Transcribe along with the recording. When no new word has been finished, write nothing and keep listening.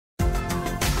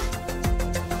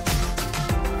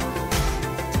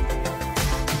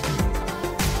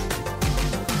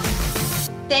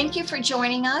Thank you for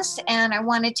joining us, and I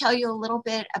want to tell you a little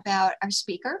bit about our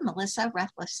speaker, Melissa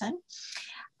Rethlefsen.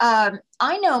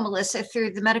 I know Melissa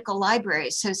through the Medical Library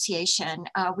Association.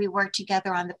 We work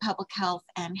together on the Public Health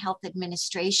and Health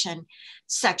Administration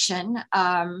section,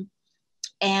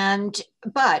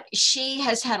 but she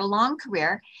has had a long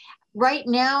career. Right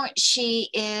now, she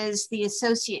is the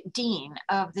Associate Dean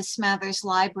of the Smathers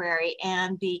Library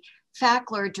and the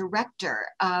Fackler Director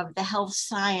of the Health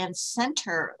Science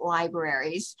Center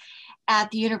Libraries at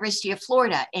the University of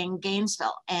Florida in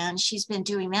Gainesville, and she's been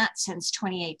doing that since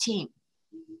 2018.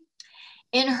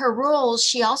 In her roles,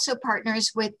 she also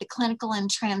partners with the Clinical and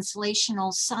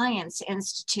Translational Science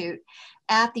Institute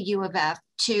at the U of F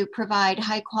to provide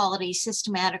high-quality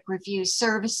systematic review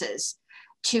services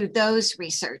to those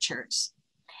researchers.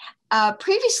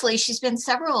 Previously, she's been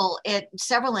several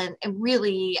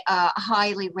really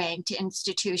highly ranked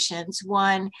institutions.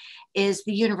 One is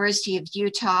the University of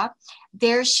Utah.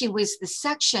 There she was the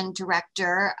section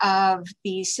director of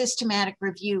the Systematic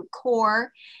Review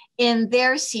Core in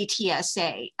their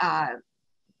CTSA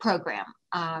program.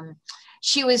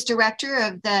 She was director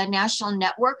of the National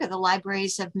Network of the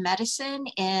Libraries of Medicine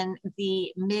in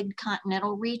the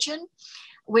Mid-Continental region,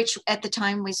 which at the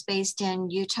time was based in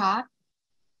Utah.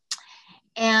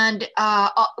 And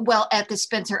well, at the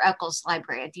Spencer Eccles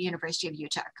Library at the University of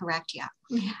Utah, correct? Yeah.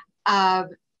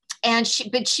 Mm-hmm.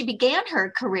 But she began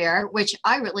her career, which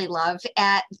I really love,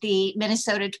 at the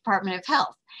Minnesota Department of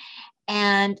Health.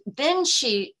 And then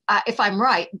she, if I'm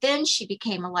right, then she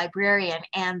became a librarian,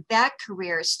 and that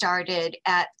career started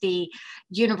at the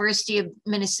University of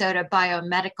Minnesota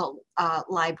Biomedical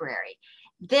Library.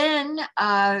 Then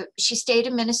she stayed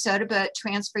in Minnesota, but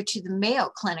transferred to the Mayo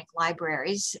Clinic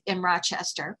Libraries in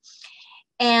Rochester.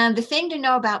 And the thing to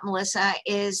know about Melissa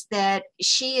is that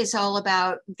she is all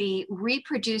about the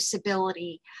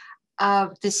reproducibility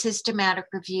of the systematic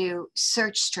review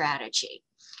search strategy,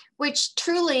 which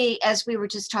truly, as we were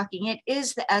just talking, it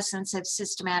is the essence of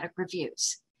systematic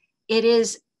reviews. It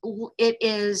is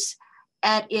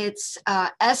at its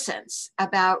essence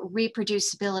about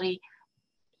reproducibility,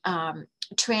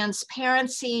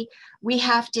 transparency. We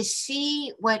have to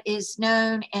see what is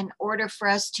known in order for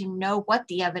us to know what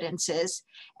the evidence is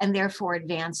and therefore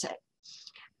advance it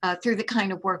through the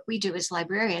kind of work we do as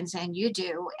librarians and you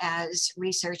do as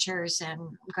researchers and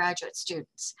graduate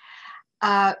students.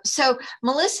 So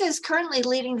Melissa is currently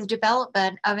leading the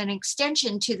development of an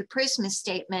extension to the PRISMA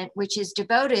statement, which is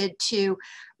devoted to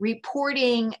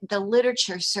reporting the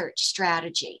literature search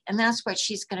strategy. And that's what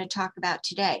she's going to talk about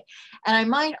today. And I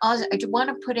want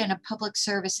to put in a public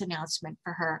service announcement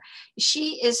for her.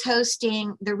 She is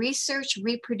hosting the Research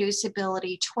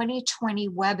Reproducibility 2020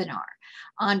 webinar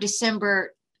on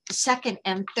December 2nd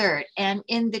and 3rd. And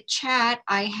in the chat,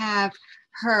 I have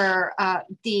her,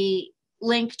 the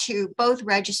link to both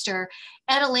register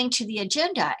and a link to the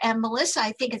agenda. And Melissa,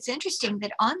 I think it's interesting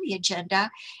that on the agenda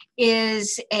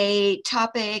is a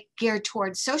topic geared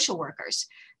towards social workers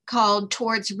called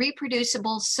Towards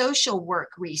Reproducible Social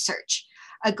Work Research,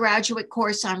 a graduate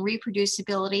course on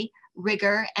reproducibility,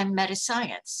 rigor, and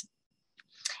meta-science.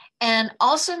 And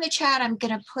also in the chat, I'm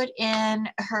going to put in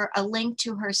a link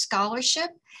to her scholarship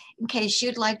in case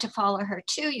you'd like to follow her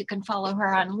too. You can follow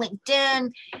her on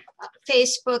LinkedIn,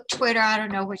 Facebook, Twitter. I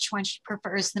don't know which one she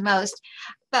prefers the most.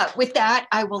 But with that,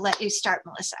 I will let you start,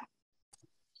 Melissa.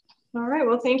 All right,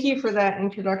 well, thank you for that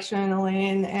introduction,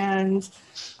 Elaine. And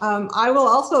I will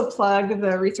also plug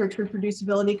the Research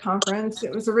Reproducibility Conference.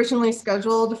 It was originally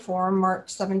scheduled for March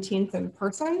 17th in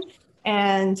person.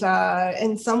 And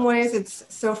in some ways, it's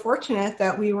so fortunate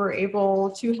that we were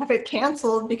able to have it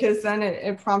canceled because then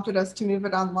it prompted us to move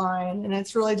it online. And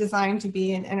it's really designed to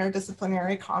be an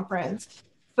interdisciplinary conference,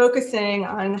 focusing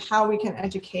on how we can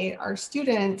educate our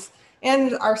students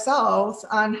and ourselves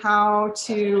on how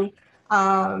to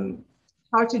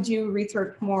do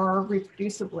research more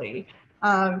reproducibly.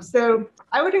 So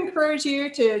I would encourage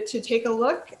you to take a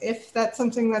look if that's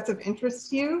something that's of interest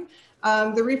to you.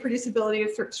 The reproducibility of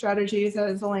search strategies,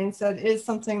 as Elaine said, is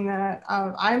something that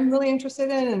I'm really interested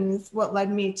in and is what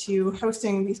led me to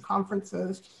hosting these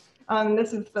conferences.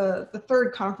 This is the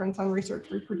third conference on research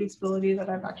reproducibility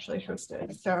that I've actually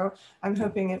hosted. So I'm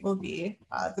hoping it will be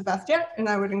the best yet, and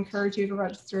I would encourage you to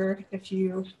register if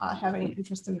you have any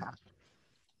interest in that.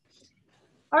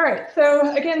 All right,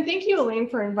 so again, thank you, Elaine,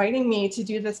 for inviting me to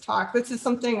do this talk. This is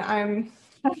something I'm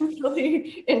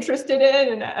really interested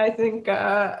in, and I think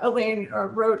Elaine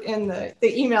wrote in the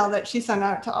email that she sent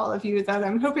out to all of you that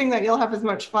I'm hoping that you'll have as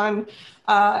much fun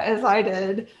as I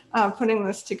did putting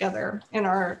this together in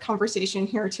our conversation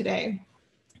here today.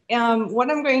 What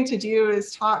I'm going to do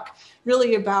is talk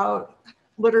really about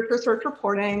literature search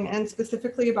reporting, and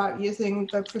specifically about using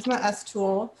the PRISMA-S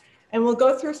tool. And we'll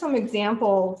go through some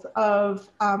examples of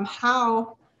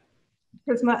how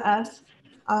PRISMA-S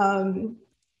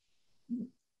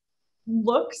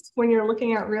looks when you're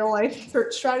looking at real life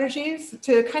search strategies,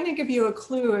 to kind of give you a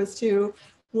clue as to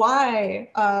why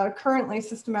currently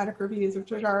systematic reviews,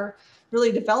 which are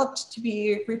really developed to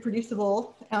be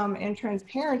reproducible and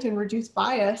transparent and reduce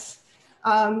bias,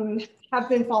 have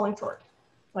been falling short,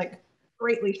 like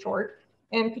greatly short,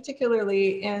 and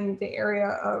particularly in the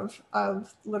area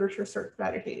of literature search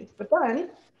strategies. But then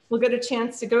we'll get a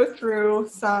chance to go through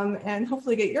some and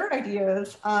hopefully get your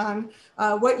ideas on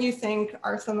what you think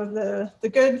are some of the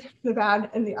good, the bad,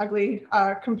 and the ugly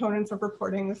components of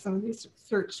reporting with some of these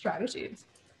search strategies.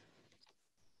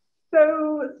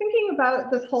 So thinking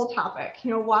about this whole topic,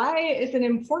 why is it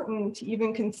important to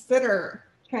even consider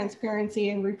transparency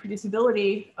and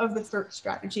reproducibility of the search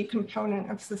strategy component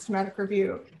of systematic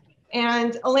review?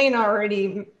 And Elaine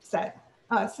already said,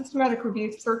 systematic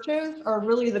review searches are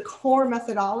really the core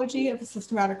methodology of a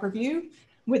systematic review.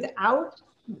 Without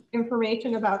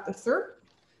information about the search,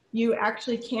 you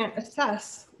actually can't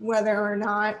assess whether or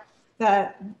not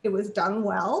that it was done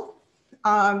well.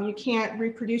 You can't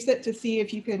reproduce it to see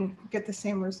if you can get the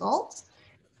same results.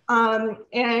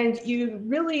 And you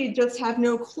really just have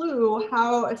no clue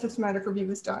how a systematic review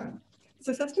is done.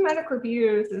 So systematic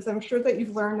reviews, as I'm sure that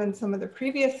you've learned in some of the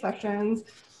previous sessions,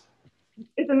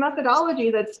 is a methodology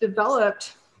that's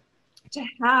developed to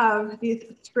have these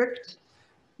strict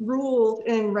rules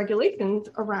and regulations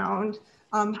around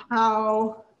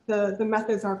how the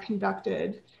methods are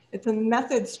conducted. It's a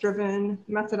methods-driven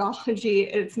methodology.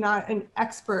 It's not an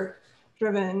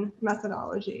expert-driven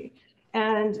methodology.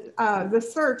 And the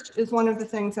search is one of the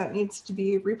things that needs to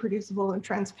be reproducible and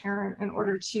transparent in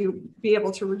order to be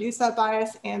able to reduce that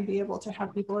bias and be able to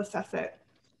have people assess it.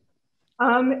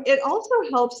 It also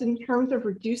helps in terms of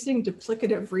reducing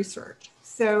duplicative research.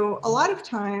 So a lot of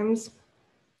times,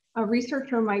 a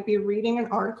researcher might be reading an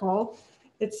article.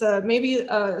 It's maybe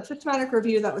a systematic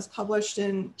review that was published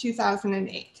in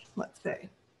 2008, let's say.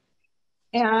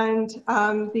 And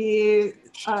the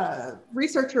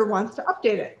researcher wants to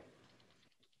update it.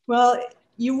 Well,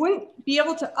 you wouldn't be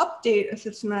able to update a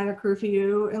systematic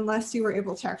review unless you were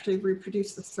able to actually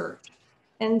reproduce the search.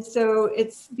 And so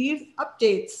it's these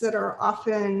updates that are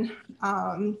often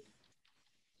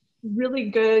really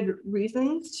good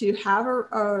reasons to have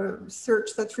a search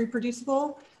that's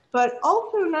reproducible, but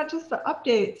also not just the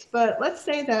updates, but let's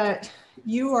say that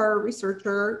you are a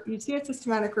researcher, you see a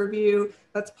systematic review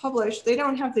that's published, they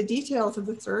don't have the details of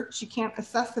the search, you can't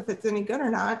assess if it's any good or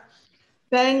not.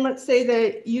 Then let's say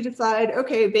that you decide,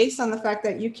 okay, based on the fact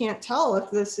that you can't tell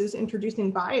if this is introducing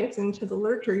bias into the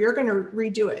literature, you're going to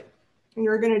redo it. And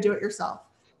you're going to do it yourself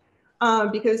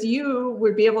because you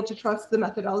would be able to trust the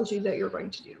methodology that you're going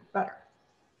to do better.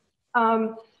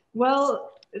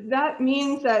 Well, that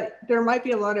means that there might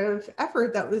be a lot of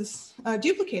effort that was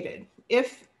duplicated.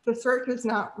 If the search is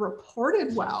not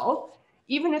reported well,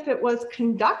 even if it was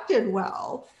conducted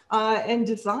well and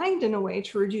designed in a way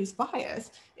to reduce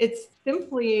bias, it's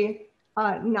simply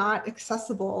not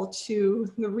accessible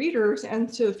to the readers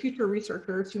and to future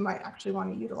researchers who might actually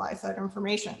want to utilize that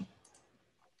information.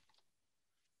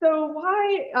 So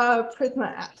why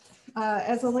PRISMA-S?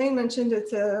 As Elaine mentioned,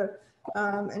 it's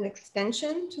an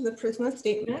extension to the PRISMA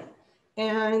statement,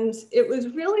 and it was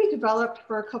really developed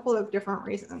for a couple of different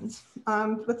reasons.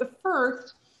 But the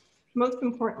first, most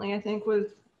importantly, I think,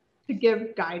 was to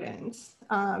give guidance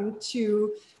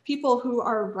to people who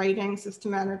are writing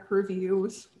systematic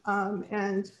reviews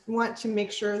and want to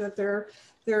make sure that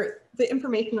the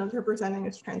information that they're presenting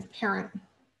is transparent.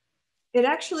 It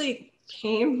actually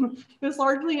it was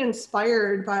largely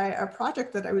inspired by a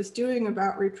project that I was doing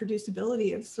about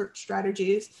reproducibility of search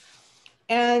strategies.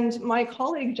 And my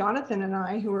colleague Jonathan and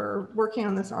I, who were working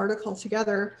on this article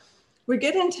together, would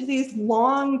get into these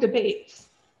long debates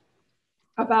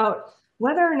about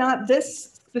whether or not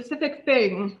this specific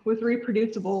thing was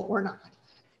reproducible or not.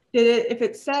 If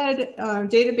it said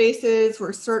databases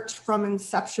were searched from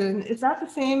inception, is that the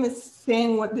same as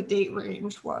saying what the date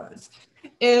range was?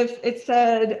 If it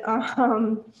said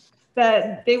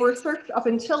that they were searched up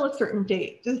until a certain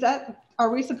date, are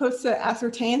we supposed to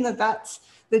ascertain that that's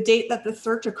the date that the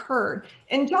search occurred?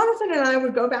 And Jonathan and I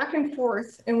would go back and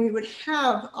forth, and we would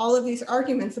have all of these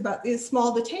arguments about these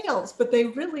small details, but they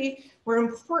really were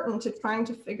important to trying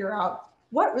to figure out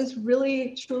what was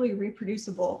really truly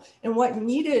reproducible and what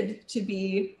needed to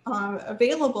be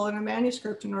available in a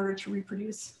manuscript in order to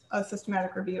reproduce a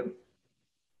systematic review.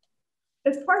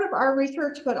 as part of our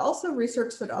research, but also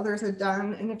research that others had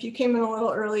done. And if you came in a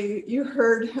little early, you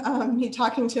heard me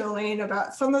talking to Elaine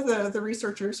about some of the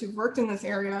researchers who've worked in this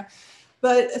area.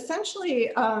 But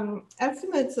essentially,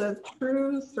 estimates of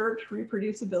true search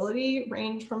reproducibility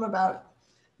range from about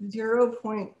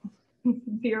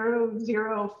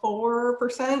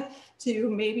 0.004% to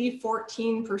maybe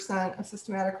 14% of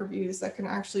systematic reviews that can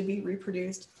actually be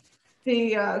reproduced.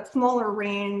 The smaller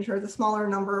range, or the smaller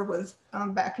number, was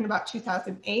back in about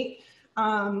 2008.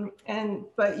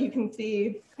 But you can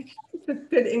see it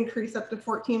could increase up to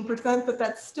 14%, but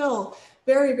that's still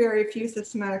very, very few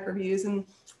systematic reviews. And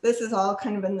this is all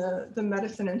kind of in the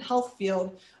medicine and health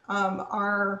field,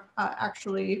 are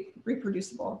actually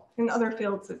reproducible. In other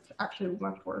fields, it's actually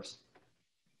much worse.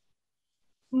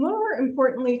 More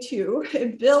importantly, too,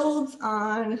 it builds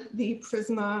on the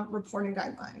PRISMA reporting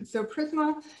guidelines. So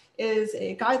PRISMA is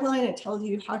a guideline. It tells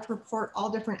you how to report all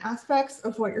different aspects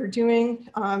of what you're doing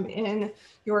in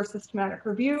your systematic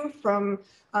review, from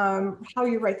how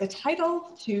you write the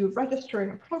title to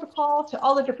registering a protocol to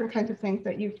all the different kinds of things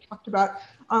that you've talked about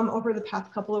over the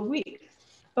past couple of weeks.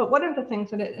 But one of the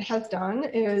things that it has done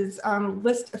is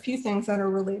list a few things that are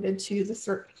related to the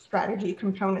search strategy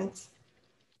components.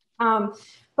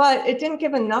 But it didn't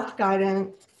give enough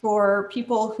guidance for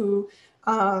people who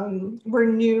were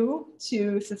new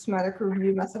to systematic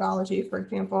review methodology, for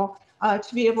example,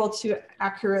 to be able to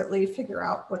accurately figure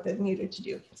out what they needed to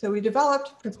do. So we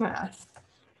developed PRISMA-S.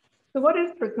 So what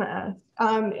is PRISMA-S?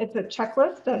 It's a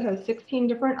checklist that has 16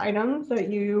 different items that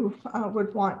you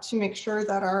would want to make sure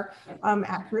that are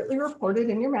accurately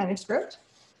reported in your manuscript.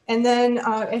 And then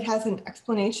it has an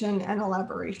explanation and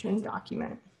elaboration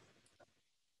document.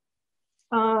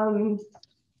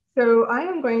 So I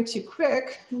am going to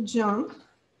quick jump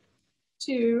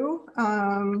to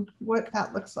what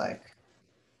that looks like.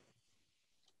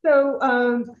 So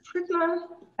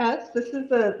PRISMA-S, this is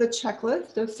the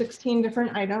checklist of 16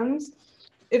 different items.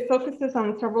 It focuses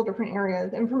on several different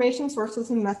areas: information sources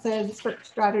and methods, search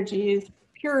strategies,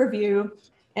 peer review,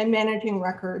 and managing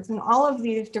records. And all of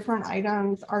these different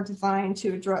items are designed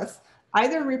to address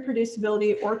either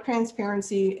reproducibility or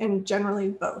transparency, and generally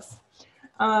both.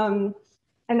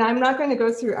 And I'm not going to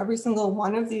go through every single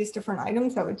one of these different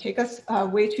items. That would take us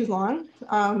way too long,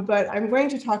 but I'm going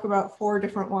to talk about 4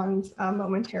 different ones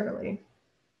momentarily.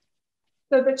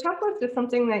 So the checklist is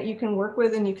something that you can work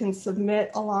with and you can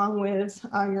submit along with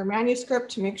your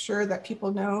manuscript to make sure that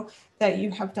people know that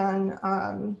you have done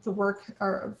the work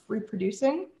of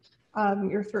reproducing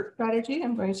your search strategy.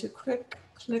 I'm going to click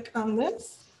on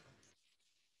this.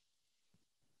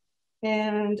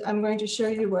 And I'm going to show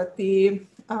you what the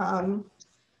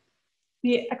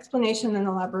explanation and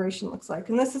elaboration looks like.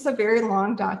 And this is a very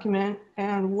long document.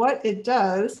 And what it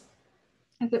does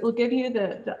is it will give you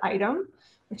the item,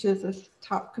 which is this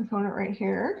top component right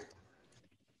here.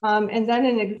 And then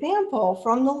an example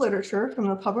from the literature, from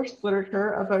the published literature,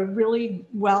 of a really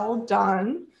well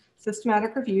done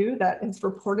systematic review that has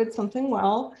reported something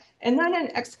well, and then an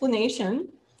explanation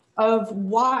of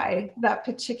why that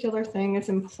particular thing is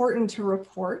important to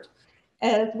report,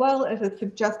 as well as a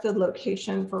suggested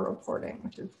location for reporting,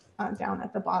 which is down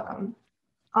at the bottom.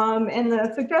 And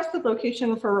the suggested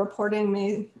location for reporting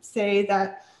may say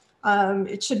that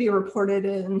it should be reported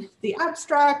in the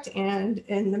abstract and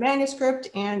in the manuscript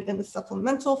and in the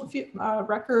supplemental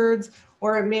records,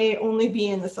 or it may only be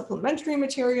in the supplementary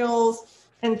materials,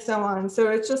 and so on. So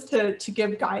it's just to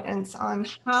give guidance on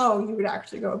how you would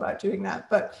actually go about doing that,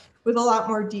 but with a lot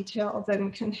more detail than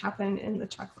can happen in the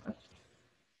checklist.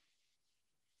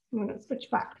 I'm going to switch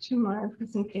back to my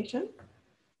presentation.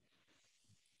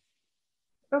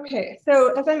 Okay,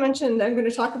 so as I mentioned, I'm going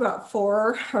to talk about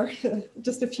 4, or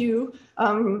just a few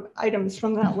items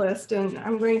from that list, and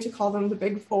I'm going to call them the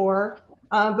big 4.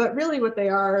 But really what they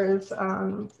are is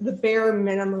the bare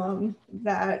minimum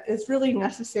that is really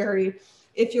necessary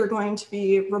if you're going to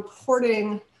be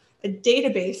reporting a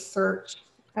database search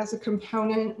as a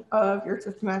component of your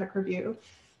systematic review.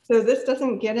 So this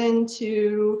doesn't get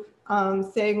into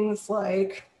things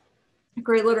like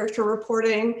great literature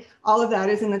reporting. All of that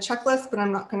is in the checklist, but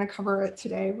I'm not going to cover it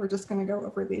today. We're just going to go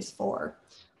over these 4.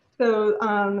 So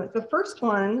the first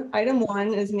one, item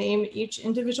 1, is name each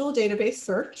individual database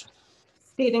search,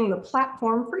 stating the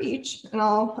platform for each, and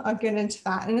I'll get into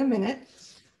that in a minute.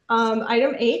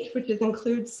 Item 8, which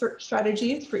includes search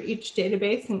strategies for each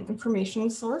database and information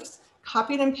source,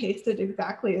 copied and pasted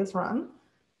exactly as run.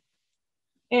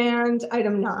 And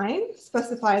item 9,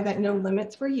 specify that no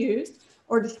limits were used,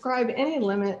 or describe any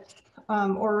limits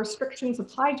or restrictions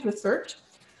applied to a search.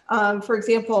 For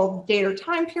example, date or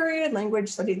time period, language,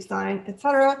 study design,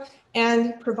 etc.,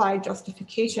 and provide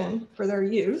justification for their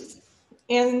use.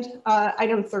 And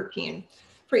item 13,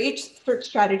 for each search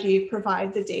strategy,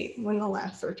 provide the date when the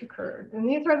last search occurred. And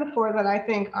these are the 4 that I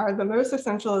think are the most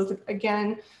essential,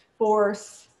 again, for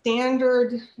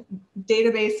standard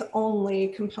database only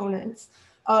components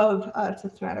of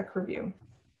systematic review.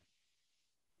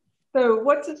 So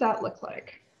what does that look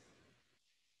like?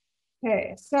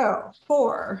 Okay, so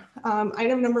for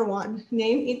item number 1,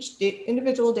 name each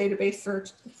individual database search,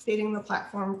 stating the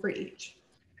platform for each.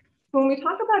 When we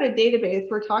talk about a database,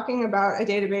 we're talking about a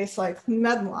database like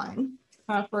Medline,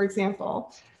 for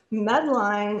example.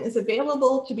 Medline is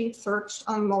available to be searched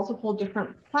on multiple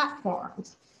different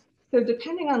platforms. So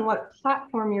depending on what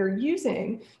platform you're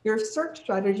using, your search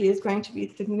strategy is going to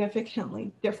be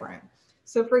significantly different.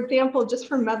 So for example, just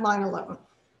for Medline alone,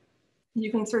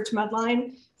 you can search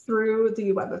Medline through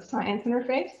the Web of Science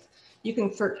interface. You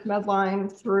can search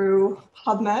Medline through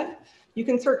PubMed. You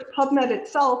can search PubMed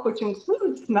itself, which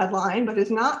includes Medline, but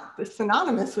is not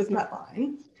synonymous with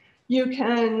Medline. You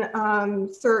can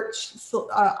search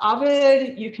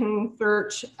Ovid, you can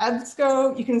search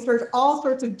EBSCO, you can search all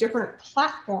sorts of different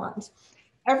platforms,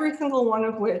 every single one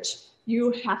of which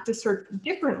you have to search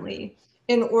differently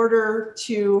in order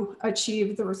to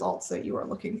achieve the results that you are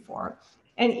looking for.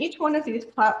 And each one of these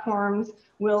platforms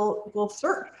will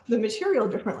search the material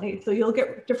differently. So you'll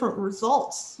get different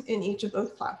results in each of those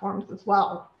platforms as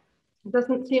well. It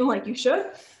doesn't seem like you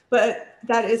should, but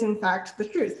that is in fact the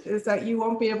truth, is that you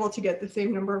won't be able to get the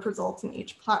same number of results in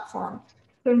each platform.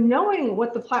 So knowing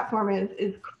what the platform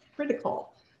is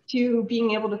critical to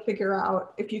being able to figure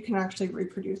out if you can actually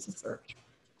reproduce a search.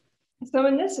 So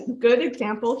in this good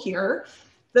example here,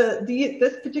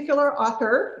 this particular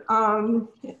author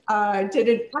did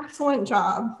an excellent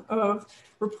job of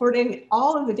reporting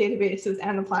all of the databases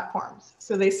and the platforms.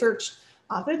 So they searched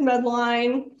Ovid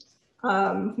Medline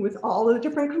with all of the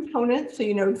different components, so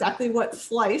you know exactly what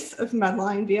slice of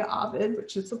Medline via Ovid,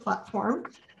 which is the platform.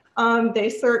 They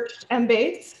searched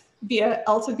Embase via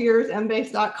Elsevier's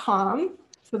embase.com.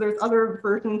 So there's other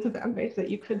versions of Embase that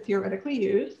you could theoretically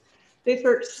use. They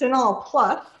searched Cinol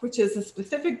Plus, which is a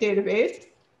specific database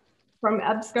from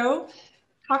EBSCO,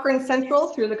 Cochrane Central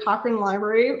through the Cochrane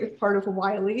Library as part of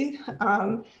Wiley,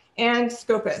 and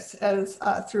Scopus as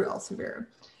through Elsevier.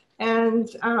 And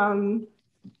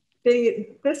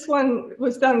this one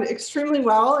was done extremely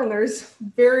well, and there's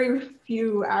very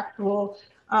few actual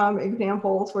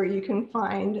examples where you can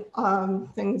find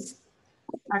things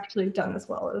actually done as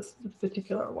well as this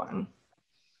particular one.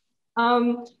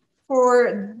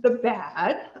 For the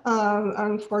bad,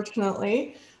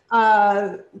 unfortunately,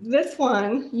 this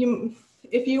one,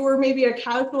 if you were maybe a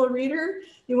casual reader,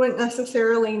 you wouldn't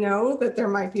necessarily know that there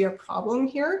might be a problem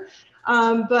here,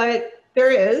 but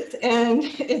there is, and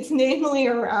it's namely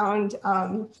around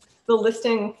the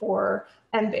listing for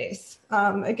Embase.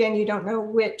 Again, you don't know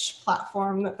which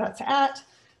platform that's at.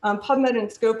 PubMed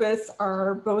and Scopus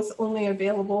are both only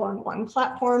available on one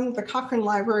platform. The Cochrane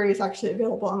Library is actually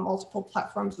available on multiple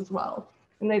platforms as well,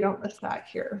 and they don't list that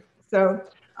here. So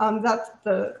that's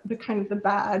the kind of the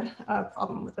bad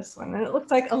problem with this one. And it looks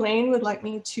like Elaine would like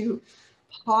me to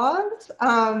pause.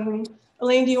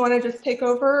 Elaine, do you want to just take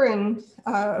over and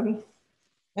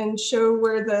show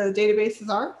where the databases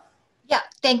are? Yeah,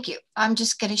 thank you. I'm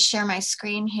just going to share my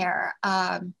screen here.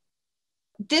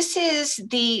 This is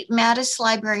the Mattis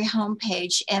Library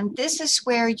homepage, and this is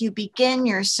where you begin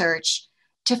your search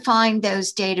to find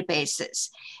those databases.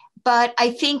 But I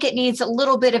think it needs a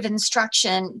little bit of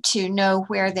instruction to know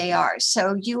where they are.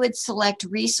 So you would select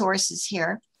resources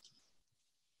here.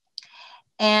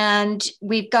 And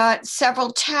we've got several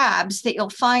tabs that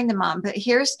you'll find them on, but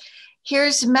here's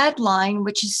Medline,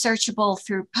 which is searchable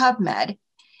through PubMed,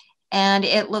 and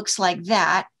it looks like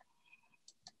that.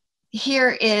 Here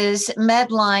is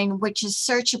Medline, which is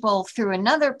searchable through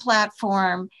another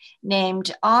platform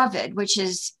named Ovid, which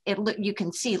is, you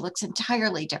can see, looks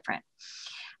entirely different.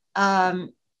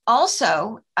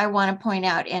 Also, I want to point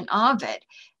out in Ovid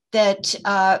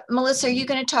that, Melissa, are you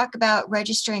going to talk about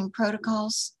registering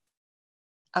protocols?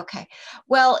 Okay.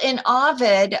 Well, in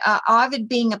Ovid, Ovid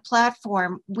being a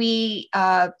platform, we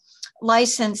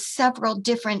license several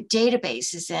different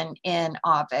databases in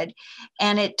Ovid,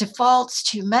 and it defaults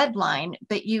to Medline,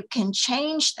 but you can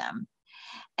change them.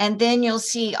 And then you'll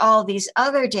see all these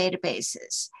other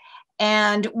databases.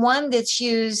 And one that's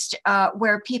used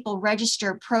where people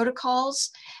register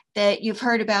protocols that you've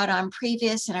heard about on our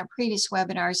previous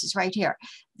webinars is right here,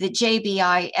 the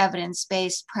JBI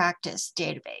Evidence-Based Practice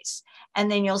Database.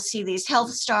 And then you'll see these. Health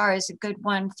Star is a good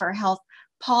one for health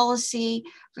policy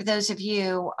for those of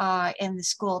you in the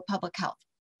School of Public Health.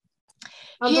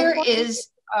 Here is,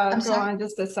 go on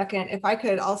just a second. If I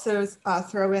could also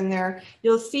throw in there,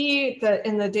 you'll see that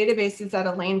in the databases that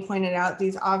Elaine pointed out,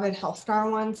 these Ovid HealthStar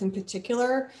ones in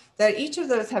particular, that each of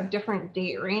those have different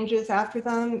date ranges after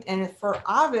them. And for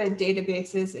Ovid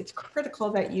databases, it's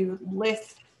critical that you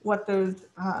list what those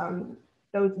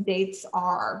dates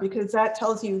are, because that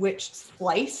tells you which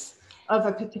slice of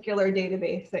a particular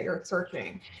database that you're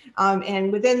searching.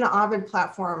 And within the Ovid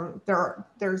platform,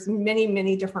 there's many,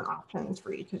 many different options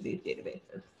for each of these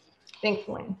databases. Thanks,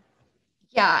 Elaine.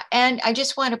 Yeah, and I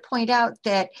just want to point out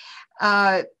that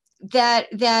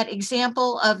that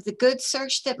example of the good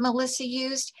search that Melissa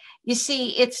used, you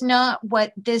see, it's not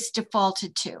what this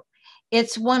defaulted to.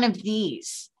 It's one of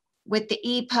these with the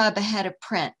EPUB ahead of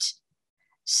print.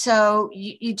 So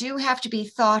you do have to be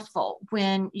thoughtful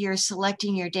when you're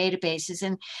selecting your databases.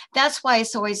 And that's why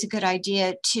it's always a good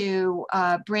idea to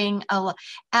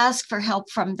ask for help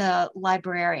from the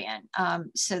librarian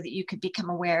so that you could become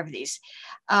aware of these.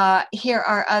 Here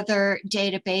are other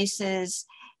databases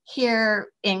here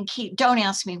in Key. Don't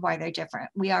ask me why they're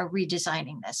different. We are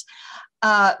redesigning this.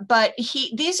 But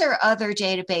these are other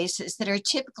databases that are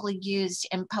typically used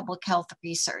in public health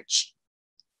research.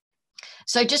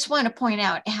 So I just want to point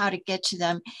out how to get to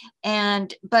them.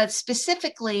 But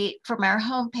specifically from our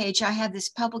homepage, I have this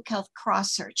public health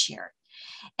cross search here.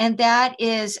 And that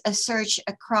is a search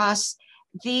across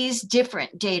these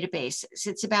different databases.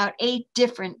 It's about 8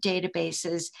 different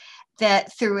databases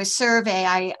that through a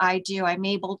survey I do, I'm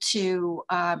able to,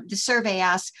 the survey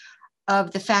asks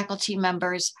of the faculty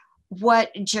members,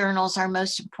 what journals are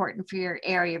most important for your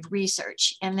area of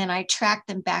research. And then I track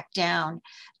them back down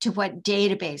to what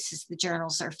databases the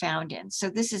journals are found in. So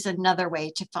this is another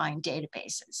way to find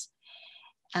databases.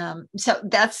 So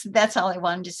that's all I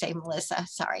wanted to say, Melissa,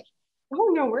 sorry. Oh,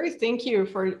 no worries. Thank you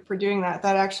for doing that.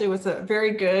 That actually was a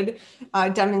very good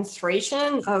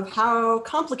demonstration of how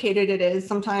complicated it is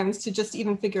sometimes to just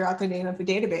even figure out the name of a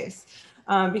database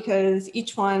because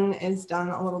each one is done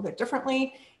a little bit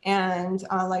differently. And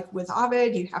like with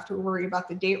Ovid, you have to worry about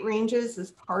the date ranges as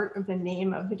part of the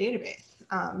name of the database.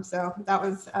 So that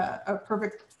was a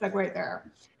perfect segue there.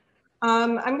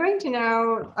 I'm going to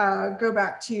now go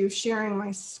back to sharing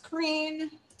my screen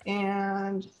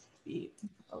and be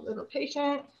a little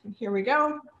patient. Here we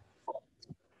go.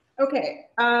 Okay,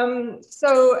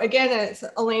 so again, as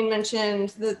Elaine mentioned,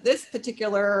 this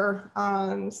particular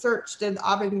search did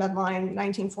Ovid Medline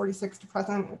 1946 to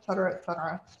present, et cetera, et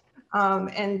cetera.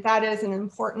 And that is an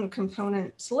important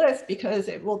component to list because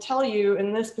it will tell you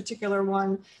in this particular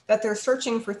one that they're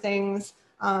searching for things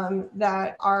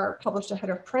that are published ahead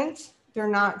of print. They're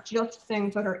not just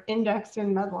things that are indexed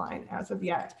in Medline as of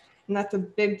yet. And that's a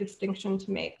big distinction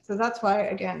to make. So that's why,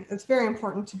 again, it's very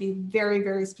important to be very,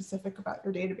 very specific about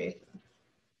your databases.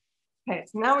 Okay,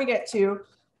 so now we get to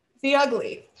the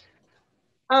ugly.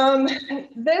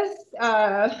 This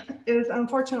is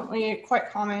unfortunately quite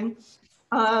common.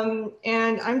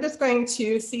 And I'm just going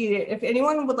to see if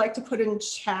anyone would like to put in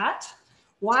chat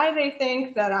why they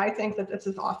think that I think that this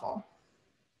is awful.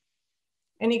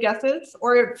 Any guesses?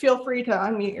 Or feel free to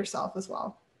unmute yourself as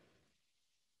well.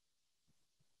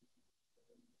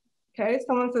 Okay,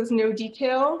 someone says no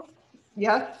detail.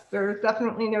 Yes, there's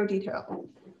definitely no detail.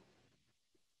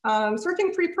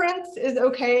 Searching preprints is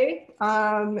okay,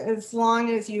 as long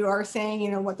as you are saying,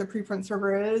 you know, what the preprint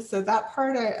server is. So that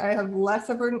part I have less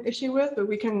of an issue with, but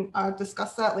we can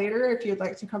discuss that later if you'd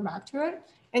like to come back to it.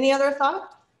 Any other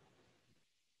thoughts?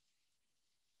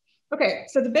 Okay,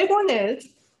 so the big one is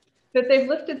that they've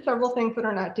listed several things that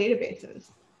are not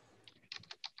databases.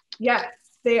 Yes,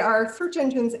 they are search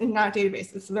engines and not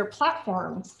databases. So they're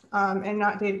platforms and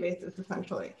not databases,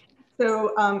 essentially.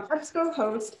 So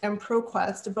EBSCOhost and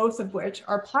ProQuest, both of which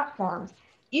are platforms.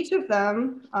 Each of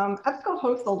them,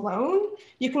 EBSCOhost alone,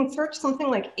 you can search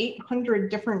something like 800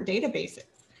 different databases.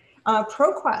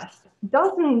 ProQuest,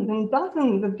 dozens and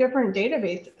dozens of different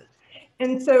databases.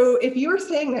 And so if you're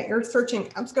saying that you're searching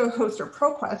EBSCOhost or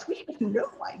ProQuest, we have no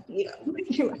idea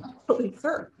what you actually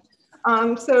search.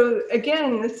 So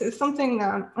again, this is something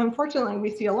that unfortunately we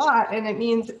see a lot, and it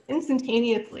means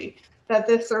instantaneously that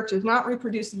this search is not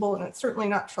reproducible and it's certainly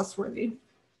not trustworthy.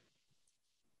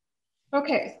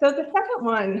 Okay, so the second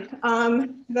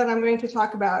one that I'm going to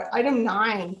talk about, item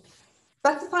 9,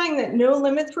 specifying that no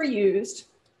limits were used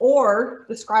or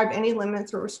describe any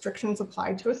limits or restrictions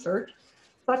applied to a search,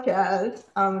 such as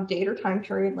date or time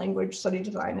period, language, study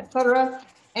design, et cetera,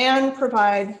 and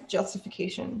provide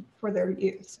justification for their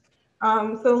use.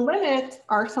 So limits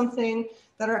are something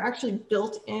that are actually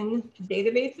built into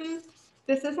databases.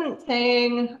 This isn't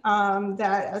saying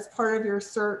that as part of your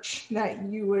search that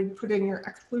you would put in your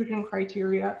exclusion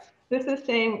criteria. This is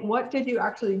saying, what did you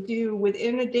actually do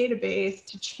within a database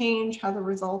to change how the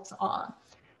results are?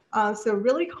 So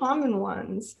really common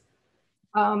ones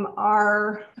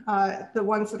are the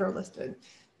ones that are listed,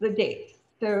 the dates.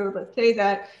 So let's say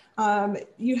that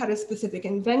you had a specific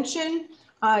invention.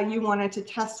 You wanted to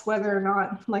test whether or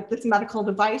not, like this medical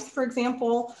device, for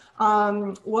example,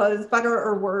 was better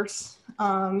or worse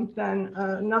than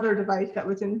another device that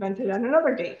was invented at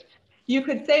another date. You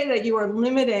could say that you are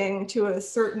limiting to a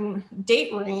certain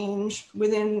date range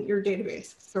within your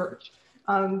database search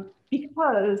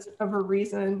because of a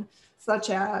reason such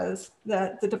as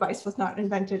that the device was not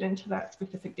invented into that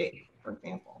specific date, for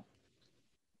example.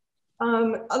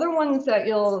 Other ones that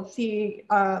you'll see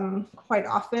quite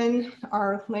often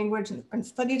are language and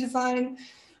study design.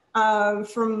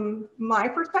 From my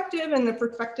perspective and the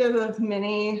perspective of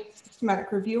many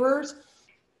systematic reviewers,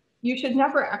 you should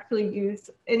never actually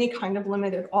use any kind of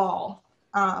limit at all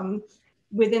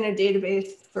within a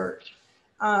database search.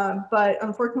 But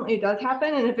unfortunately it does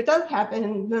happen. And if it does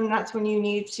happen, then that's when you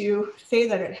need to say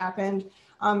that it happened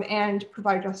and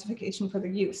provide justification for the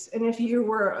use. And if you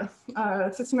were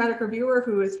a systematic reviewer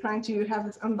who is trying to have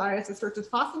as unbiased a search as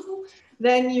possible,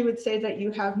 then you would say that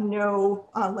you have no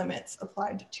limits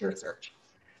applied to your search.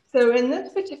 So in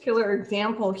this particular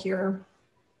example here,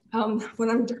 what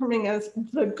I'm terming as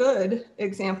the good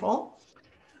example,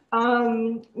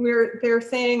 they're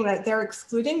saying that they're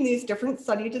excluding these different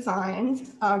study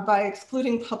designs by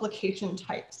excluding publication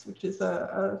types, which is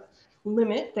a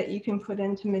limit that you can put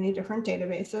into many different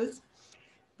databases.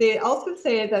 They also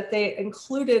say that they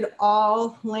included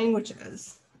all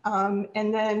languages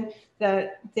and then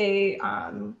that they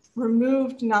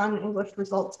removed non-English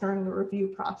results during the review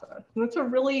process. And that's a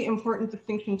really important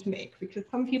distinction to make because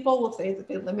some people will say that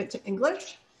they limit to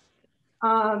English.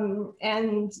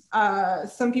 And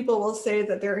some people will say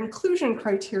that their inclusion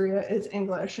criteria is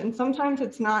English. And sometimes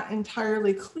it's not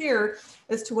entirely clear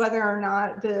as to whether or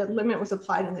not the limit was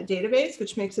applied in the database,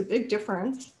 which makes a big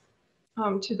difference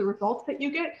to the results that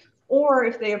you get, or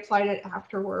if they applied it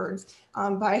afterwards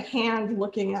by hand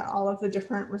looking at all of the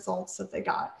different results that they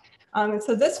got. And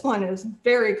so this one is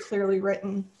very clearly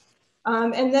written.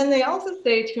 And then they also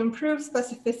say to improve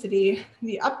specificity,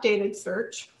 the updated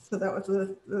search, so that was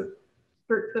the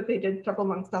search that they did several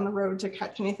months down the road to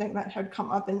catch anything that had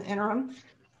come up in the interim,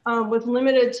 was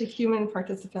limited to human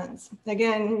participants.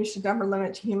 Again, you should never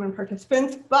limit to human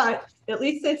participants, but at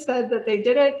least they said that they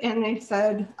did it and they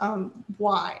said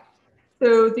why.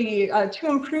 So the to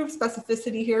improve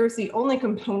specificity here is the only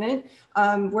component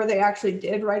where they actually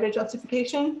did write a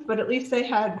justification, but at least they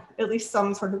had at least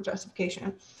some sort of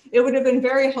justification. It would have been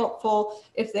very helpful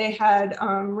if they had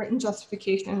written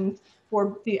justifications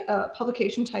for the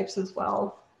publication types as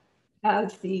well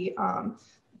as the, well,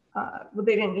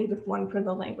 they didn't need this one for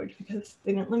the language because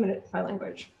they didn't limit it by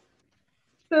language.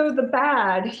 So the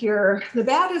bad here, the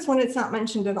bad is when it's not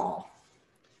mentioned at all.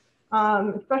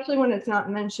 Especially when it's not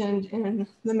mentioned in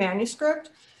the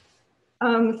manuscript.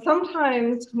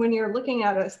 Sometimes when you're looking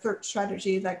at a search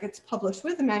strategy that gets published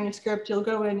with a manuscript, you'll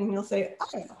go in and you'll say,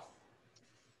 oh,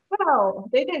 well,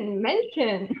 they didn't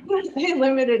mention they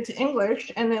limited to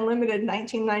English and they limited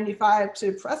 1995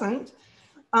 to present.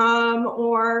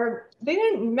 Or they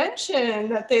didn't mention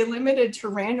that they limited to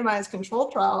randomized control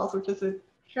trials, which is a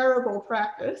terrible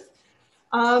practice.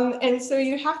 And so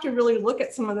you have to really look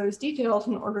at some of those details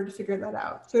in order to figure that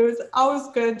out. So it's always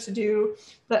good to do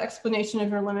the explanation of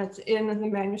your limits in the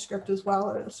manuscript as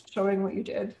well as showing what you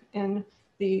did in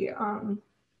the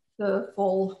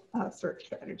full search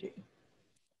strategy.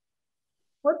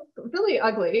 What's really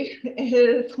ugly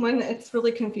is when it's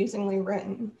really confusingly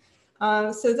written.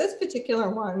 So this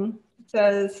particular one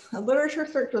says a literature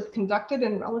search was conducted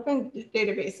in relevant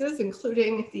databases,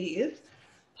 including these,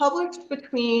 published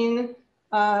between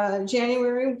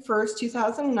January 1st,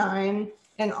 2009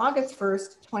 and August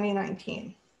 1st,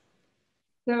 2019.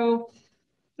 So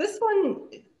this one,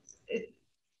 it's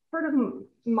sort of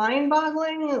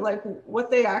mind-boggling, like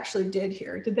what they actually did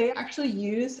here. Did they actually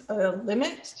use a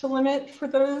limit to limit for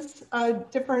those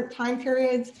different time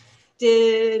periods?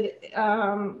 Did,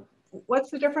 what's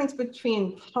the difference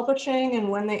between publishing and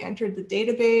when they entered the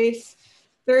database?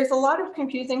 There's a lot of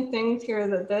confusing things here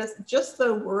that just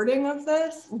the wording of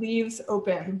this leaves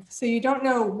open. So you don't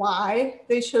know why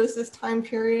they chose this time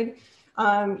period.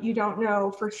 You don't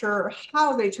know for sure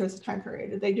how they chose the time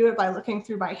period. Did they do it by looking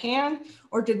through by hand,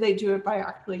 or did they do it by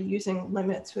actually using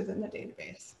limits within the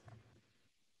database?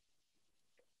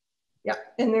 Yeah,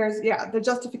 and there's, yeah, the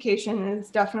justification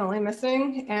is definitely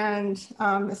missing. And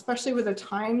especially with a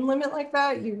time limit like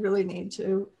that, you really need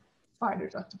to find a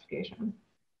justification.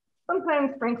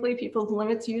 Sometimes, frankly, people's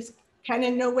limits use can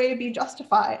in no way be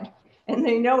justified, and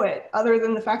they know it, other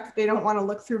than the fact that they don't want to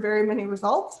look through very many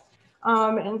results.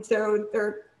 And so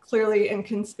they're clearly and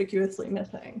conspicuously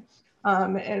missing,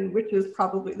 and which is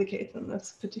probably the case in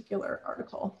this particular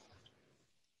article.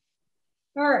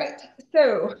 All right,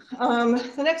 so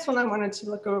the next one I wanted to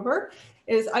look over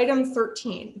is item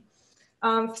 13.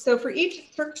 So for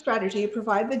each search strategy,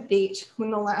 provide the date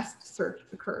when the last search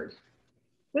occurred.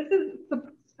 This is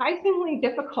surprisingly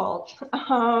difficult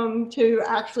to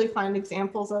actually find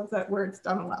examples of that where it's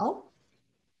done well.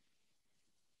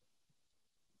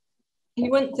 You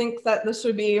wouldn't think that this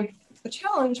would be a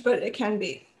challenge, but it can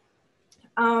be.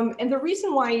 And the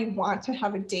reason why you want to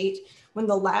have a date when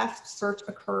the last search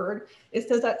occurred is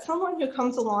so that someone who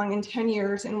comes along in 10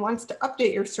 years and wants to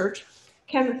update your search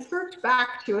can search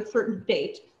back to a certain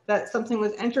date that something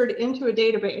was entered into a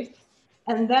database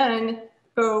and then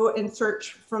go and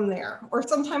search from there. Or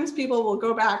sometimes people will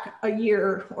go back a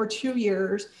year or 2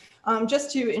 years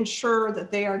just to ensure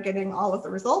that they are getting all of the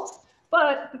results,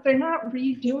 but that they're not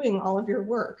redoing all of your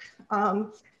work.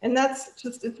 And that's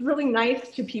just, it's really nice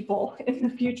to people in the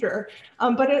future.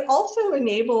 But it also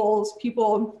enables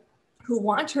people who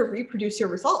want to reproduce your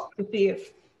results to see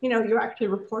if you actually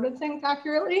reported things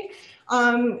accurately,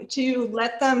 to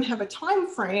let them have a time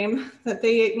frame that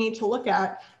they need to look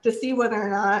at to see whether or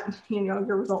not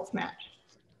your results match.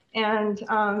 And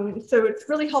so it's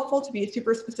really helpful to be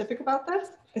super specific about this.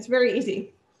 It's very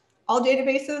easy. All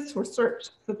databases were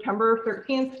searched September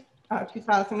 13th,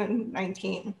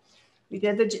 2019. We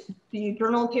did the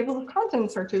journal table of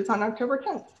contents searches on October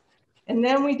 10th. And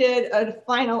then we did a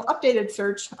final updated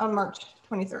search on March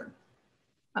 23rd.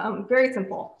 Very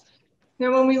simple.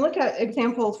 Now, when we look at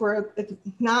examples where it's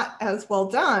not as well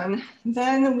done,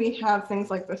 then we have things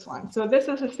like this one. So this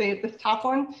is the same, this top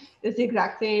one is the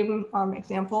exact same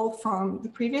example from the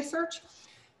previous search.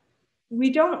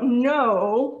 We don't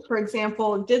know, for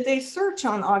example, did they search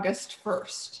on August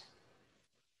 1st?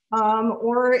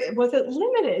 Or was it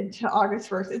limited to August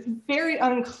 1st? It's very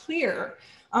unclear.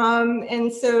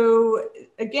 And so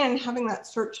again, having that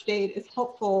search date is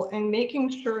helpful in making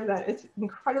sure that it's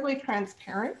incredibly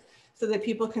transparent so that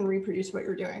people can reproduce what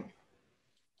you're doing.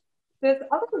 This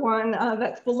other one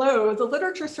that's below, the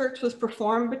literature search was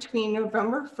performed between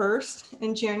November 1st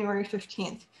and January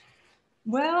 15th.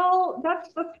 Well, that's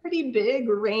a pretty big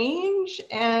range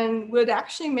and would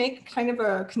actually make kind of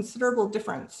a considerable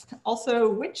difference. Also,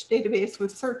 which database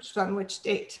was searched on which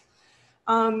date.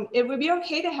 It would be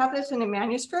okay to have this in a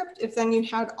manuscript if then you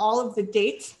had all of the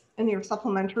dates in your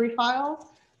supplementary files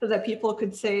so that people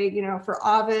could say, for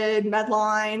Ovid,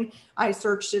 Medline, I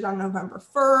searched it on November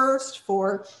 1st.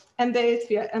 For Embase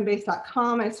via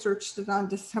embase.com, I searched it on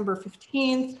December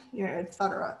 15th, et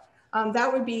cetera.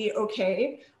 That would be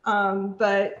okay,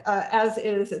 but as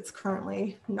is, it's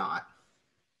currently not.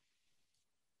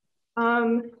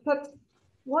 That's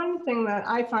one thing that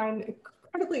I find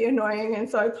incredibly annoying, and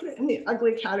so I put it in the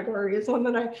ugly category, is one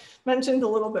that I mentioned a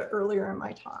little bit earlier in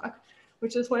my talk,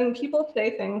 which is when people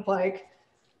say things like,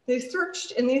 they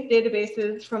searched in these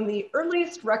databases from the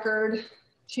earliest record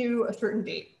to a certain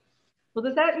date. Well,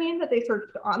 does that mean that they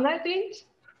searched on that date?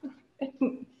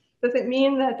 Does it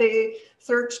mean that they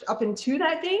searched up into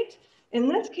that date? In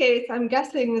this case, I'm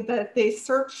guessing that they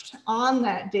searched on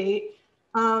that date,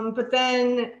 but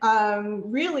then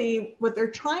really what they're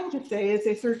trying to say is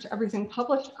they searched everything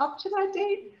published up to that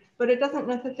date, but it doesn't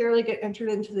necessarily get entered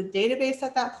into the database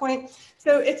at that point.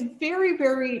 So it's very,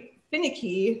 very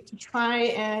finicky to try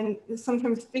and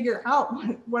sometimes figure out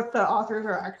what the authors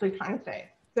are actually trying to say.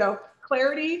 So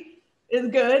clarity is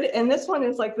good. And this one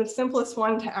is like the simplest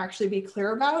one to actually be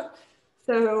clear about.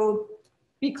 So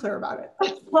be clear about it.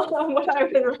 That's what I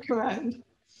would recommend.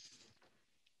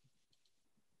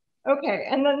 Okay,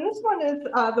 and then this one is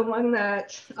the one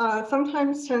that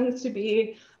sometimes tends to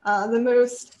be the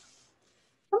most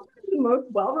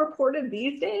well-reported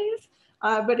these days,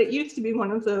 but it used to be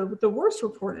one of the worst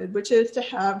reported, which is to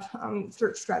have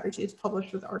search strategies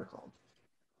published with articles.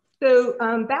 So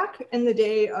back in the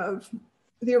day of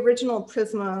the original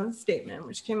PRISMA statement,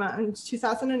 which came out in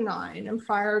 2009, and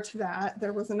prior to that,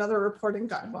 there was another reporting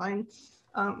guideline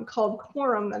called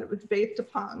Quorum that it was based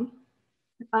upon.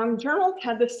 Journals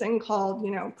had this thing called,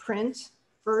 print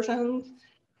versions,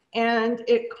 and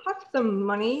it cost them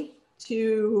money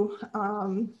to,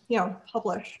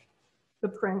 publish the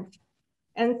print.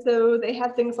 And so they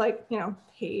had things like,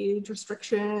 page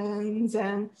restrictions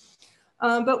and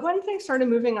But when things started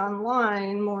moving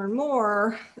online more and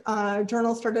more,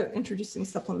 journals started introducing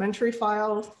supplementary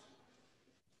files.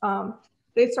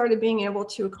 They started being able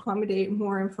to accommodate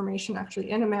more information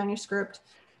actually in a manuscript.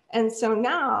 And so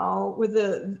now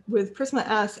with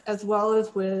PRISMA-S, as well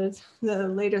as with the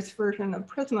latest version of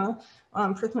PRISMA,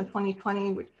 PRISMA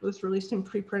 2020, which was released in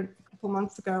preprint a couple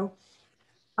months ago,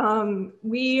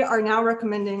 we are now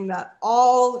recommending that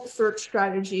all search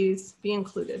strategies be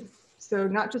included. So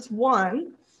not just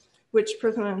one, which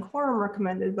PRISMA and Quorum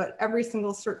recommended, but every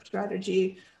single search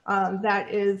strategy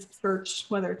that is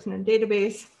searched, whether it's in a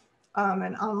database,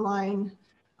 an online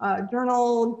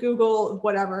journal, Google,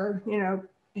 whatever, you know,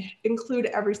 include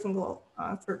every single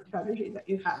search strategy that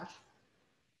you have.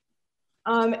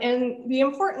 And the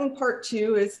important part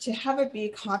too is to have it be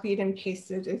copied and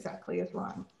pasted exactly as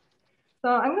run. So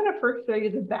I'm going to first show you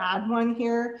the bad one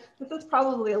here. This is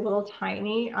probably a little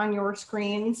tiny on your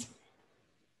screens,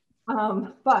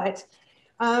 but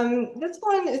this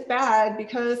one is bad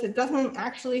because it doesn't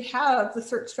actually have the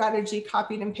search strategy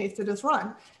copied and pasted as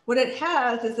run. What it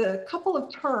has is a couple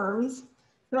of terms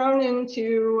thrown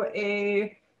into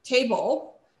a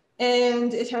table,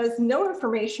 and it has no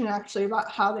information actually about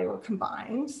how they were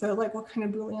combined. So like what kind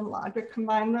of Boolean logic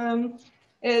combined them.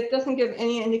 It doesn't give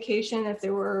any indication if they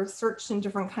were searched in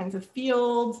different kinds of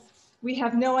fields. We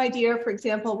have no idea, for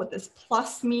example, what this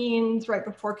plus means right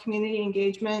before community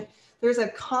engagement. There's a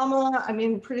comma. I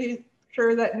mean, pretty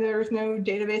sure that there's no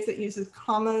database that uses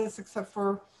commas except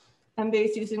for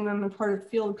Embase using them as part of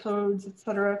field codes, et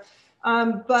cetera.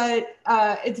 But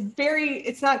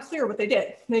it's not clear what they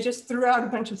did. They just threw out a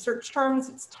bunch of search terms.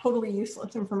 It's totally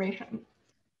useless information.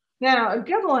 Now, a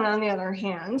good one, on the other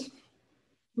hand,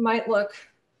 might look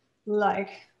like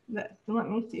this. Let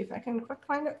me see if I can quick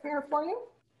find it here for you.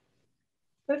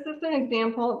 This is an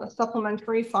example of a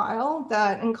supplementary file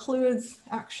that includes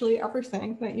actually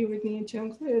everything that you would need to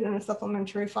include in a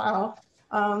supplementary file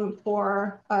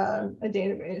for a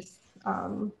database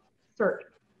search.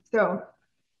 So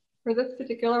for this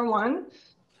particular one,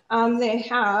 they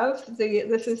have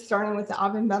this is starting with the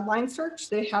Ovid Medline search.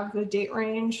 They have the date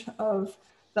range of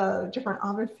the different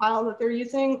Ovid file that they're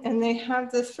using, and they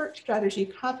have the search strategy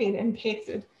copied and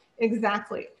pasted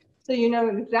exactly. So you know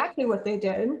exactly what they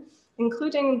did,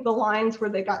 including the lines where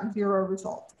they got 0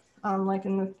 results, like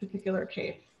in this particular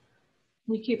case.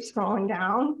 You keep scrolling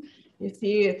down, you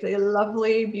see it's a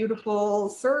lovely, beautiful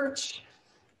search,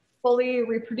 fully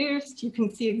reproduced. You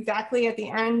can see exactly at the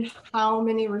end how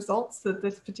many results that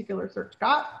this particular search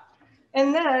got.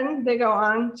 And then they go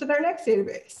on to their next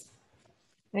database.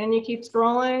 Then you keep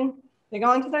scrolling, they go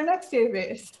on to their next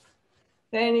database.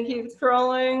 Then you keep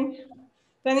scrolling,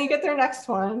 then you get their next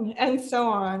one, and so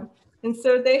on. And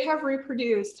so they have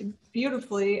reproduced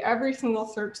beautifully every single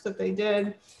search that they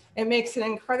did. It makes it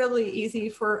incredibly easy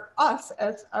for us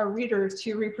as our readers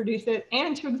to reproduce it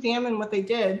and to examine what they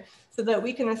did so that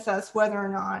we can assess whether or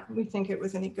not we think it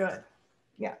was any good.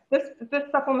 Yeah, this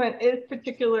supplement is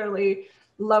particularly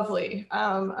lovely.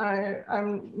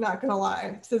 I'm not gonna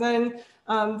lie. So then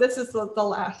this is the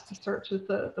last search, is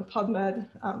the PubMed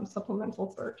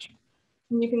supplemental search.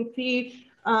 And you can see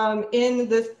in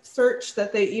this search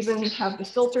that they even have the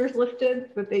filters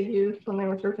listed that they used when they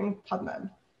were searching PubMed.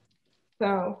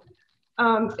 So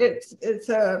it's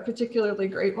a particularly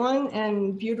great one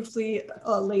and beautifully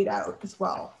laid out as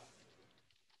well.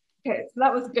 Okay, so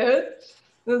that was good.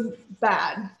 It was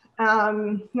bad.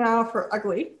 Now for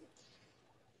ugly.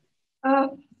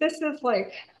 This is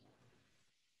like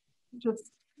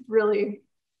just really,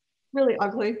 really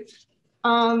ugly.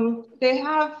 They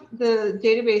have the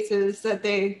databases that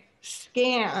they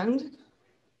scanned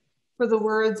for the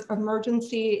words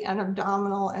emergency and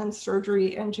abdominal and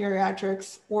surgery and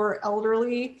geriatrics or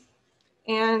elderly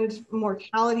and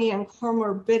mortality and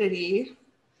comorbidity.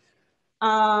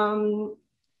 And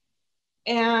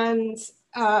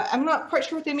I'm not quite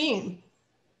sure what they mean.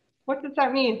 What does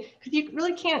that mean? Because you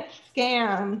really can't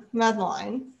scan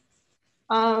Medline.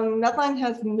 Medline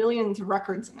has millions of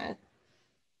records in it.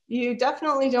 You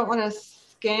definitely don't want to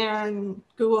scan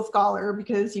Google Scholar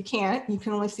because you can't. You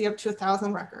can only see up to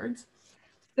 1,000 records.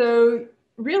 So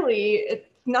really, it's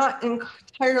not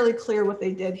entirely clear what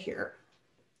they did here.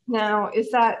 Now,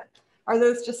 are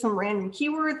those just some random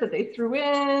keywords that they threw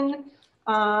in?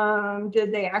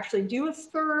 Did they actually do a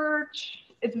search?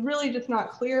 It's really just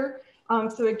not clear.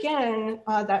 So again,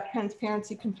 that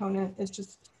transparency component is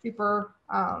just super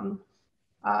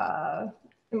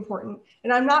important.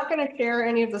 And I'm not going to share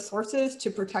any of the sources to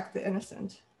protect the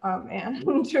innocent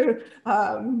and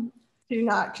to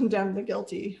not condemn the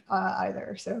guilty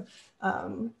either. So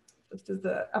just as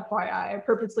a FYI, I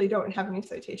purposely don't have any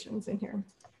citations in here.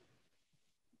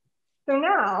 So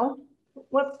now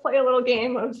let's play a little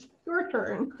game of your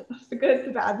turn, the good,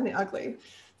 the bad, and the ugly.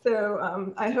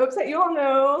 So I hope that you all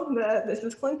know that this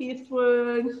is Clint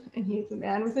Eastwood, and he's the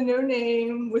man with no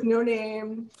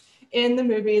name in the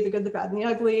movie The Good, the Bad, and the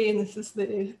Ugly, and this is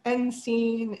the end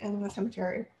scene in the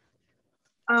cemetery.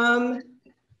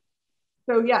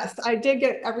 So yes, I did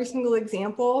get every single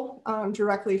example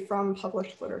directly from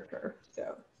published literature.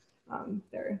 So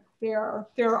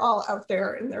they're all out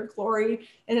there in their glory,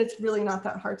 and it's really not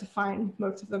that hard to find.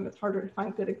 Most of them, it's harder to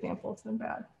find good examples than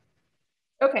bad.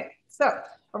 Okay, so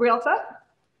are we all set?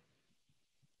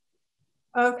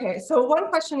 Okay, so one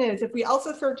question is, if we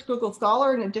also search Google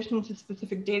Scholar in addition to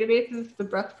specific databases, the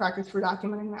best practice for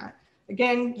documenting that.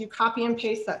 Again, you copy and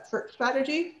paste that search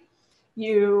strategy,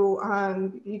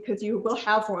 because you will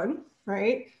have one,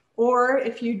 right? Or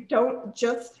if you don't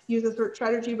just use a search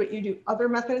strategy, but you do other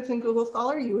methods in Google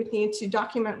Scholar, you would need to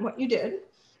document what you did.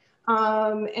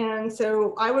 And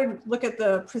so I would look at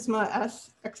the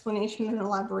PRISMA-S explanation and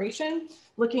elaboration,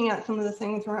 looking at some of the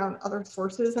things around other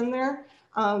sources in there.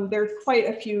 There's quite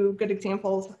a few good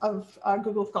examples of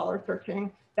Google Scholar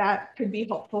searching that could be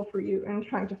helpful for you in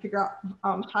trying to figure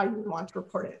out how you want to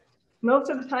report it. Most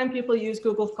of the time people use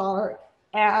Google Scholar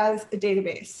as a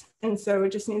database. And so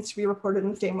it just needs to be reported in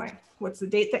the same way. What's the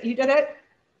date that you did it?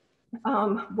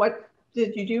 What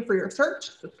did you do for your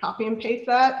search? Just copy and paste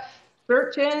that,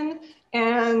 search in,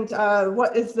 and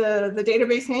what is the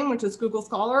database name, which is Google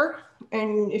Scholar.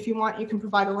 And if you want, you can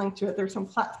provide a link to it. There's some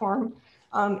platform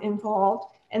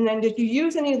involved. And then did you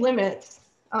use any limits?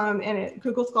 And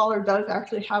Google Scholar does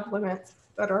actually have limits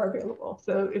that are available.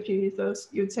 So if you use those,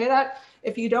 you would say that.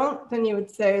 If you don't, then you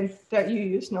would say that you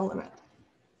use no limit.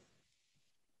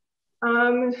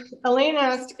 Elaine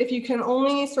asked, if you can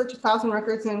only search 1,000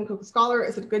 records in Google Scholar,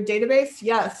 is it a good database?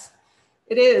 Yes,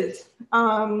 it is.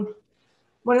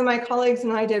 One of my colleagues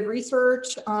and I did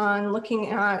research on looking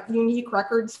at unique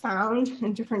records found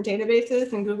in different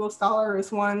databases, and Google Scholar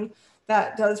is one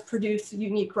that does produce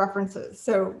unique references.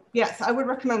 So yes, I would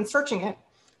recommend searching it.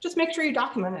 Just make sure you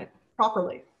document it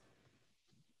properly.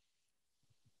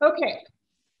 Okay,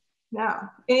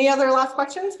 now, any other last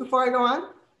questions before I go on?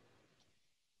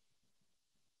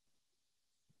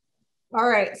 All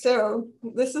right, so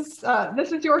this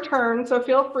is your turn. So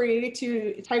feel free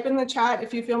to type in the chat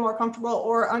if you feel more comfortable,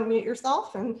 or unmute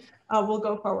yourself, and we'll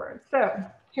go forward. So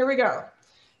here we go.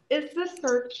 Is this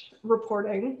search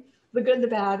reporting the good, the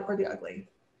bad, or the ugly?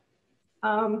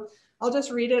 I'll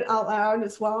just read it out loud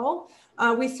as well.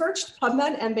 We searched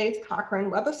PubMed, Embase, Cochrane,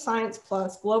 Web of Science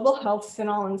Plus, Global Health,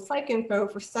 CINAHL, and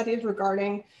PsycInfo for studies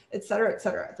regarding, et cetera, et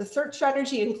cetera. The search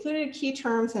strategy included key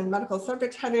terms and medical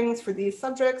subject headings for these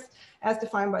subjects as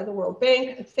defined by the World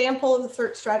Bank. A sample of the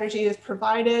search strategy is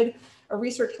provided. A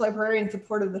research librarian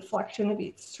supported the selection of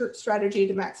each search strategy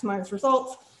to maximize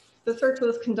results. The search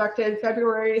was conducted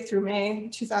February through May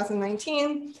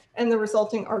 2019, and the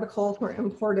resulting articles were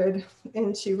imported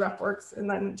into RefWorks and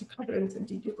then into Confidence and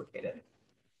deduplicated.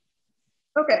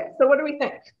 Okay, so what do we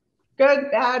think? Good,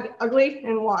 bad, ugly,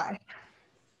 and why?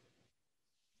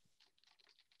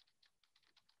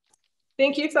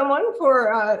 Thank you, someone,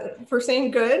 for saying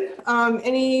good.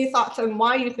 Any thoughts on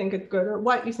why you think it's good or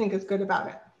what you think is good about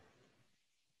it?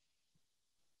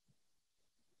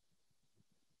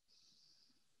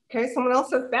 Okay, someone else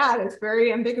says bad. It's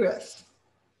very ambiguous,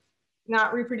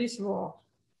 not reproducible.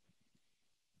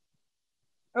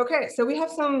 Okay, so we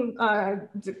have some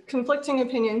conflicting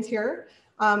opinions here.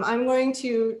 I'm going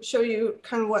to show you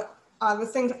kind of what the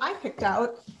things I picked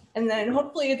out, and then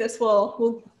hopefully this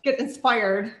will get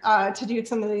inspired to do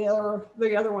some of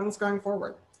the other ones going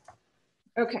forward.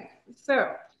 Okay,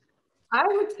 so I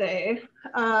would say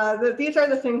that these are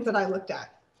the things that I looked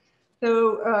at.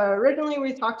 So originally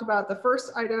we talked about the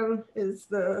first item is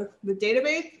the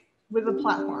database with the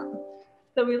platform.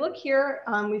 So we look here,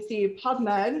 we see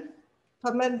PubMed.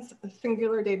 PubMed's a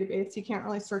singular database. You can't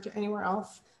really search it anywhere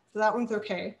else. So that one's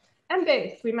okay.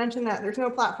 Embase, we mentioned that there's no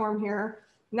platform here,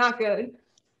 not good.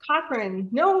 Cochrane,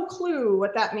 no clue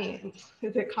what that means.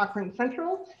 Is it Cochrane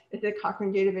Central? Is it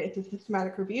Cochrane Database of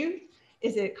Systematic Reviews?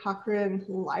 Is it Cochrane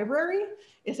Library?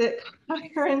 Is it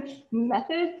Cochrane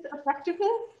Methods Effectiveness?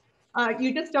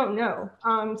 You just don't know.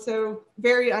 So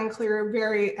very unclear,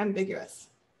 very ambiguous.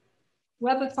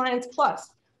 Web of Science Plus.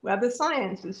 Web of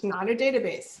Science is not a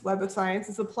database. Web of Science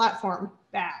is a platform.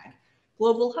 Bad.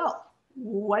 Global Health.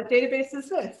 What database is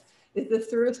this? Is this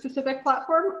through a specific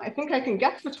platform? I think I can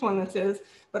guess which one this is,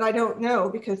 but I don't know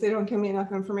because they don't give me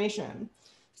enough information.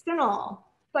 CINAHL,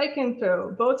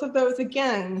 PsycInfo, both of those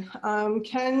again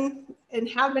can and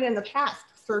have been in the past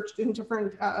searched in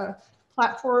different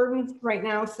platforms. Right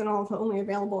now, CINAHL is only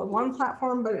available on one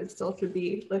platform, but it still should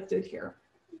be listed here.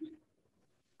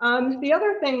 The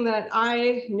other thing that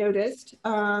I noticed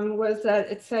was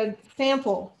that it said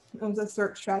sample of the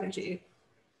search strategy.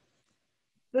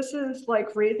 This is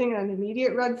like raising an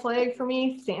immediate red flag for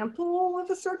me. Sample of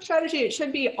the search strategy. It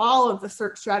should be all of the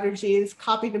search strategies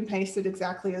copied and pasted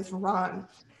exactly as run.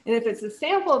 And if it's a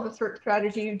sample of a search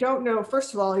strategy, you don't know,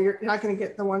 first of all, you're not going to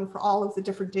get the one for all of the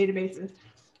different databases.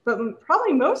 But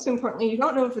probably most importantly, you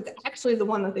don't know if it's actually the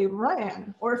one that they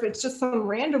ran or if it's just some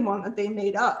random one that they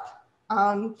made up.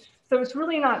 So it's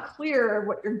really not clear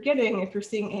what you're getting if you're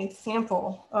seeing a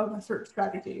sample of a search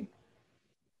strategy.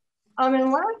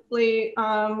 And lastly,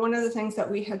 one of the things that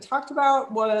we had talked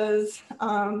about was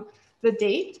the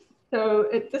date. So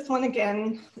this one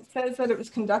again, it says that it was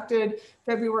conducted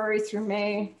February through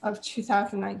May of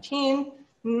 2019.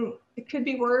 It could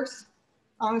be worse,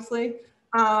 honestly.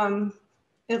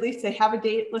 At least they have a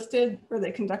date listed where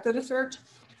they conducted a search.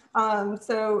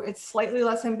 So it's slightly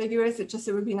less ambiguous.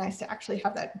 It would be nice to actually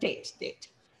have that date.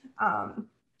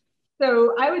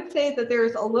 So I would say that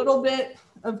there's a little bit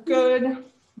of good,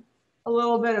 a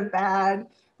little bit of bad,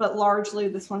 but largely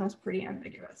this one is pretty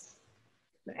ambiguous.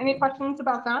 Any questions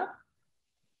about that?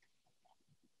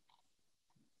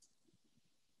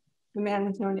 The man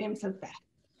with no name says bad.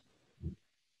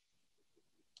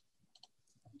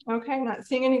 Okay, not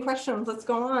seeing any questions. Let's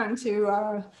go on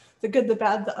to the good, the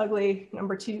bad, the ugly,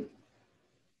 number 2.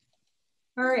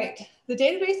 All right, the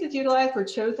databases utilized were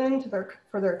chosen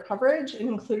for their coverage and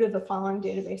included the following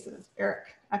databases: ERIC,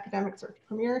 Academic Search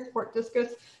Premier, Sport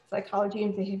Discus, Psychology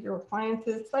and Behavioral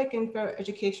Sciences, PsycInfo,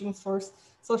 Education Source,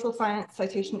 Social Science,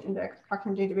 Citation Index,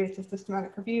 Cochrane Databases,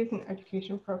 Systematic Reviews, and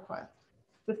Education ProQuest.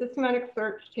 The systematic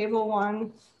search, Table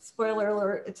 1, spoiler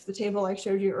alert, it's the table I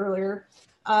showed you earlier,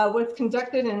 was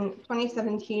conducted in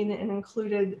 2017 and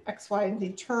included X, Y, and Z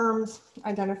terms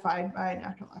identified by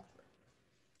national experts.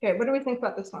 Okay, what do we think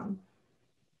about this one?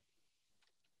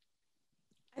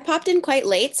 I popped in quite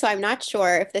late, so I'm not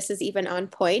sure if this is even on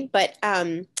point, but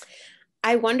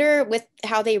I wonder with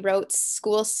how they wrote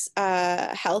schools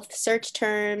health search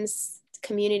terms,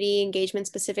 community engagement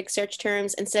specific search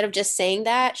terms, instead of just saying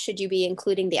that, should you be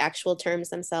including the actual terms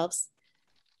themselves?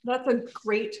 That's a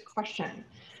great question.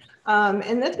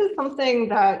 And this is something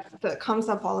that comes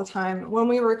up all the time. When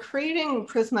we were creating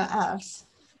PRISMA-S,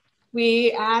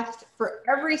 we asked for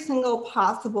every single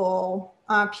possible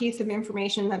piece of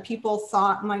information that people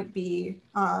thought might be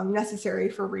necessary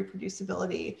for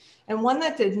reproducibility. And one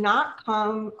that did not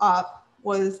come up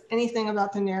was anything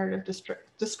about the narrative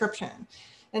description.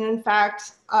 And in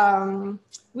fact,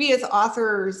 we as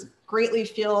authors greatly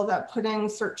feel that putting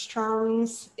search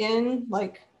terms in,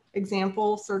 like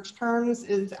example search terms,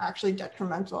 is actually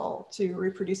detrimental to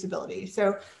reproducibility.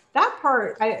 So that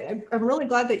part, I'm really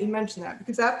glad that you mentioned that,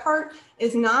 because that part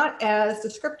is not as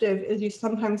descriptive as you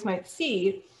sometimes might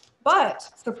see, but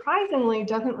surprisingly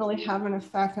doesn't really have an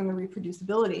effect on the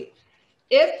reproducibility.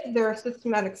 If their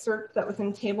systematic search that was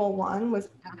in Table 1 was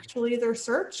actually their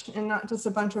search and not just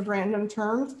a bunch of random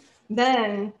terms,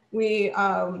 then we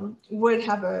would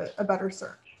have a better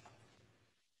search.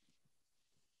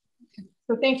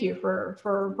 So thank you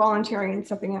for volunteering and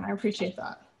stepping in. I appreciate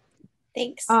that.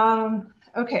 Thanks.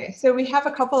 Okay, so we have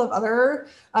a couple of other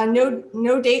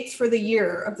no dates for the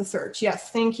year of the search.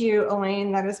 Yes, thank you,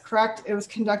 Elaine. That is correct. It was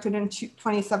conducted in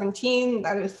 2017.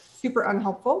 That is super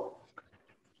unhelpful.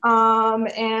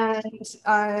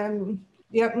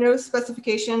 Yep, no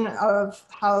specification of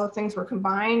how things were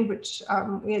combined, which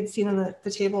we had seen in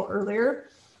the table earlier.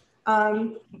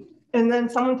 And then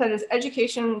someone said, is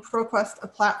Education ProQuest a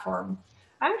platform?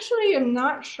 I actually am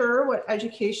not sure what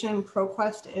Education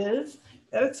ProQuest is.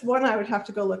 That's one I would have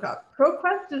to go look up.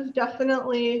 ProQuest is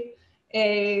definitely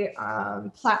a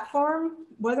platform.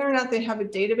 Whether or not they have a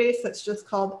database that's just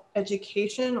called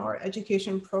Education or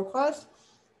Education ProQuest,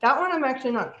 that one I'm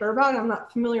actually not sure about. I'm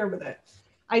not familiar with it.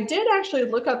 I did actually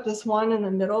look up this one in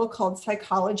the middle called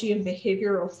Psychology and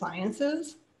Behavioral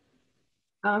Sciences.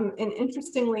 And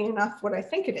interestingly enough, what I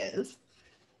think it is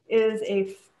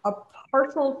a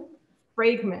partial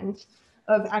fragment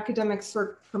of Academic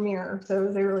Search Premier. So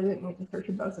they really didn't need to search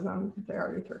in both of them because they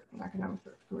already searched in Academic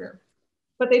Search Premier.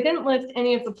 But they didn't list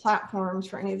any of the platforms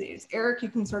for any of these. ERIC, you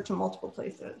can search in multiple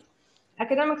places.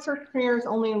 Academic Search Premier is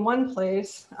only in one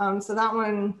place. So that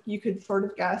one you could sort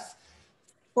of guess.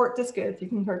 Sport Discus, you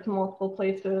can search in multiple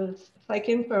places.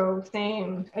 PsycInfo,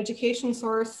 same. Education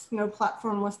Source, no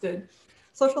platform listed.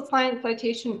 Social Science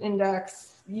Citation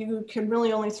Index, you can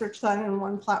really only search that in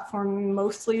one platform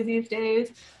mostly these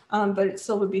days, but it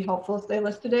still would be helpful if they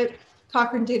listed it.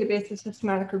 Cochrane database of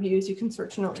systematic reviews, you can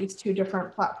search in at least 2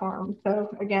 different platforms.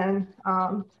 So again,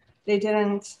 they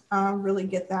didn't really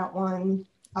get that one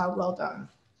well done.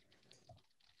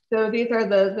 So these are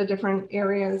the different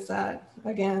areas that,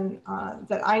 again,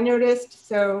 that I noticed.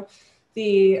 So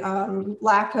the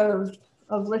lack of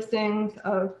listings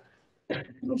of,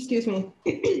 excuse me,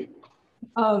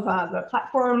 of the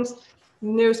platforms,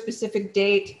 no specific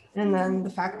date, and then the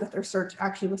fact that their search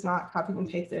actually was not copied and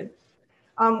pasted.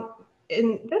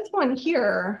 In this one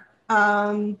here,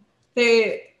 and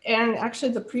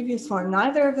actually the previous one,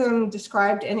 neither of them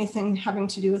described anything having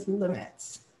to do with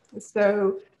limits.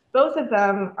 So both of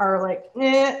them are like,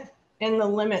 in the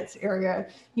limits area.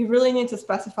 You really need to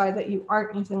specify that you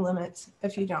aren't using limits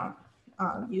if you don't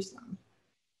use them.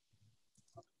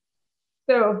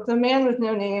 So the man with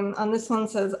no name on this one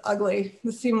says ugly.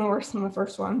 This is even worse than the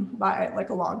first one by like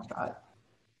a long shot.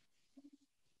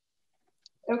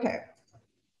 Okay.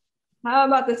 How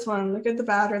about this one? The good, the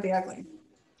bad, or the ugly?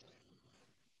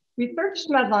 We searched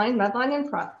Medline in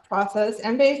process,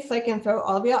 Embase, PsycInfo,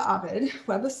 all via Ovid,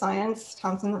 Web of Science,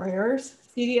 Thomson Reuters,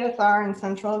 CDSR and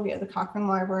Central via the Cochrane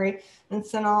Library, and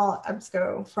CINAHL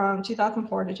EBSCO from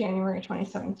 2004 to January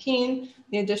 2017.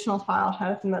 The additional file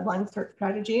has the Medline search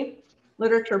strategy.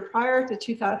 Literature prior to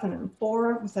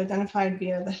 2004 was identified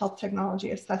via the Health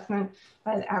Technology Assessment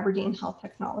by the Aberdeen Health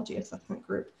Technology Assessment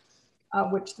Group,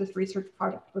 which this research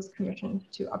project was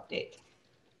commissioned to update.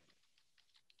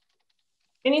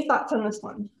 Any thoughts on this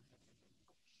one?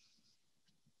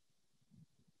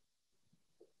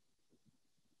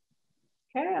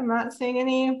 Okay, I'm not seeing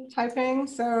any typing.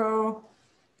 So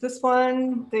this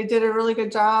one, they did a really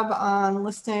good job on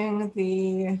listing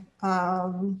the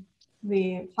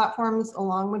platforms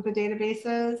along with the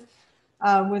databases,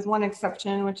 with one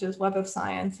exception, which is Web of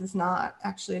Science is not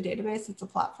actually a database, it's a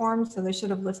platform. So they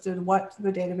should have listed what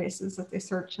the databases that they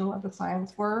searched in Web of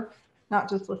Science were, not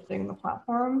just listing the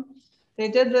platform. They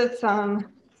did this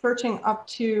searching up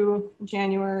to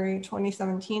January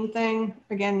 2017 thing.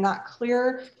 Again, not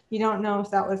clear. You don't know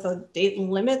if that was a date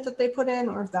limit that they put in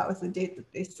or if that was the date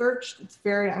that they searched. It's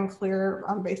very unclear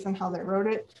based on how they wrote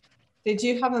it. They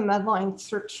do have a Medline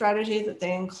search strategy that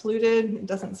they included. It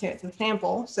doesn't say it's a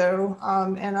sample. So,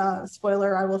 and a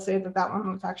spoiler, I will say that that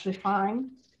one was actually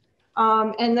fine.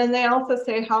 And then they also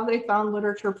say how they found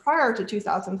literature prior to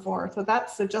 2004. So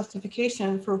that's the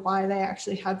justification for why they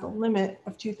actually had the limit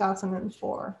of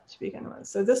 2004 to begin with.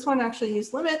 So this one actually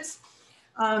used limits.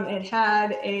 It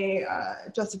had a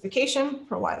justification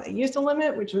for why they used a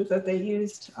limit, which was that they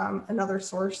used another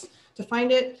source to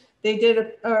find it. They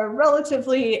did a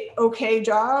relatively okay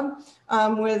job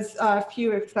with a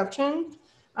few exceptions.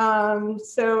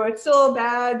 So it's still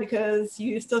bad because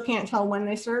you still can't tell when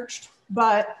they searched,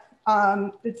 but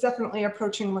it's definitely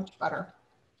approaching much better.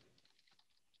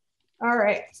 All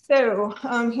right, so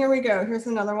here we go. Here's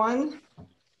another one.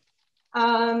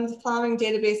 The following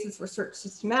databases were searched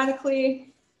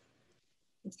systematically.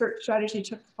 The search strategy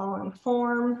took the following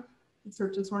form. The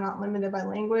searches were not limited by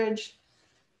language.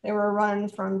 They were run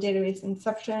from database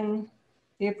inception.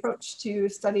 The approach to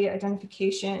study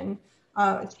identification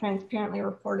is transparently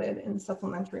reported in the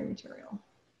supplementary material.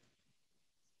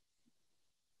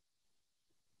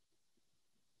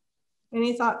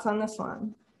 Any thoughts on this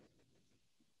one?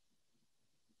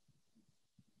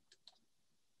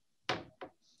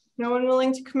 No one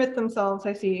willing to commit themselves,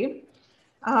 I see.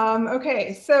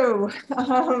 Okay, so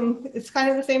it's kind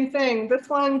of the same thing. This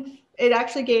one, it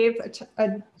actually gave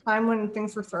a time when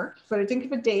things were searched, but it didn't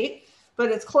give a date,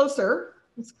 but it's closer.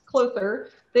 It's closer.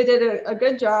 They did a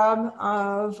good job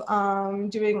of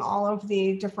doing all of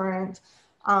the different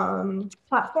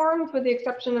platforms, with the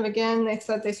exception of, again, they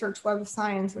said they searched Web of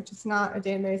Science, which is not a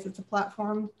database, it's a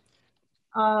platform.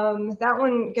 That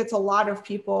one gets a lot of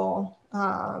people.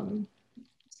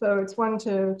 So it's one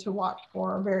to watch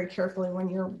for very carefully when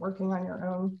you're working on your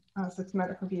own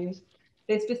systematic reviews.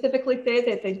 They specifically say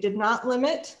that they did not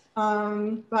limit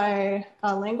by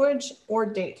language or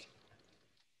date.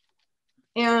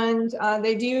 And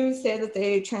they do say that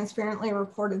they transparently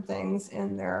reported things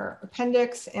in their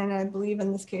appendix, and I believe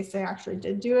in this case they actually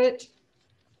did do it.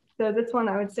 So this one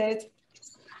I would say it's,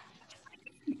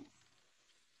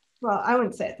 well, I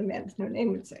wouldn't say it, the man with no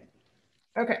name would say it.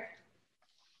 Okay.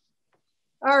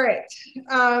 All right,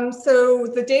 so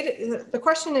the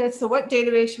question is, so what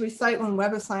database should we cite when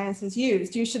Web of Science is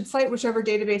used? You should cite whichever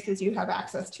databases you have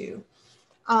access to.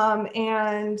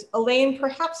 And Elaine,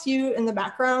 perhaps you in the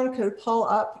background could pull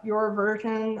up your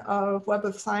version of Web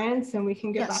of Science and we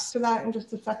can get back to that in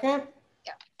just a second.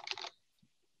 Yeah.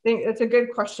 I think it's a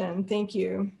good question, thank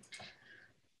you.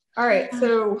 All right,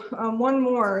 so one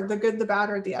more, the good, the bad,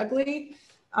 or the ugly.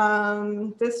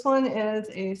 This one is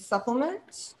a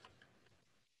supplement.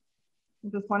 I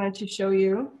just wanted to show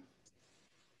you.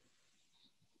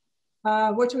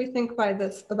 What do we think about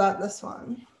this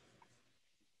one?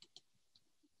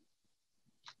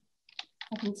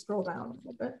 I can scroll down a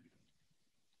little bit.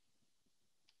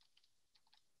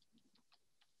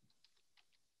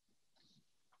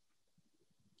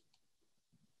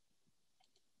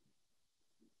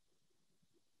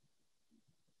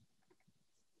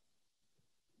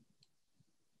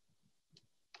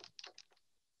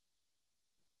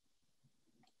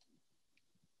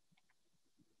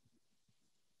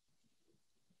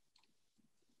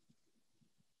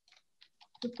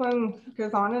 This one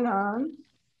goes on and on.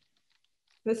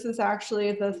 This is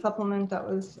actually the supplement that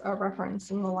was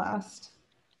referenced in the last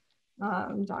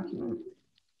document.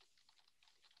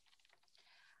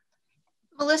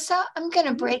 Melissa, I'm going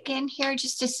to break in here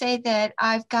just to say that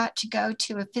I've got to go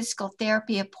to a physical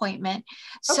therapy appointment.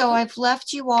 So Okay. I've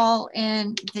left you all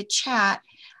in the chat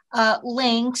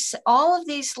links. All of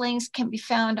these links can be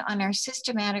found on our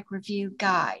systematic review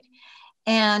guide.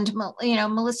 And, you know,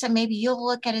 Melissa, maybe you'll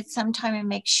look at it sometime and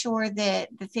make sure that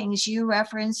the things you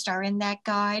referenced are in that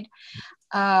guide.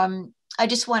 I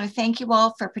just want to thank you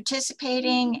all for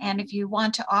participating. And if you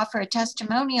want to offer a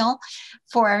testimonial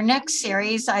for our next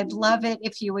series, I'd love it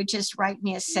if you would just write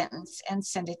me a sentence and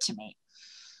send it to me.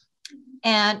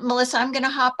 And Melissa, I'm going to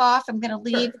hop off. I'm going to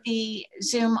leave the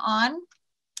Zoom on.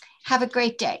 Have a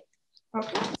great day.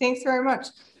 Okay, thanks very much.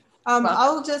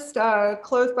 I'll just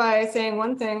close by saying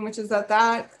one thing, which is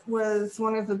that was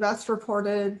one of the best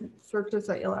reported searches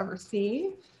that you'll ever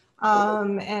see.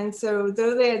 And so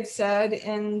though they had said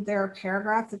in their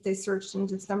paragraph that they searched in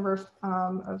December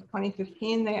of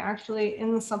 2015, they actually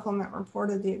in the supplement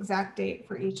reported the exact date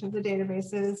for each of the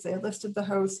databases. They listed the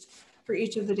host for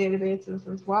each of the databases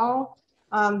as well.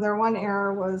 Their one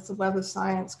error was the Web of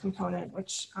Science component,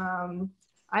 which I'm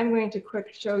going to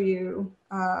quick show you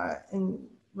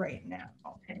right now.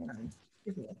 Hang on,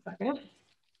 give me a second.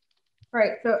 All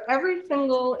right, so every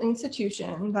single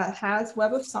institution that has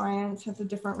Web of Science has a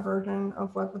different version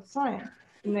of Web of Science.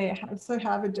 And they also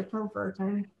have a different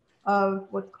version of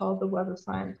what's called the Web of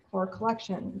Science core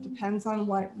collection. It depends on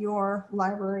what your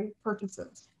library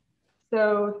purchases.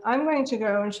 So I'm going to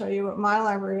go and show you what my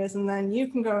library is, and then you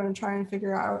can go and try and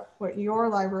figure out what your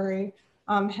library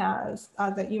has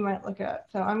that you might look at.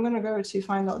 So I'm going to go to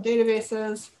find all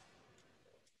databases.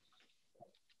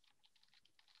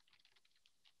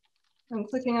 I'm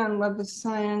clicking on Web of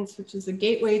Science, which is a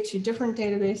gateway to different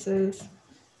databases.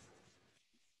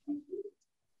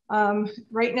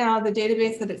 Right now, the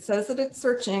database that it says that it's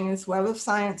searching is Web of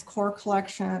Science core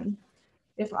collection.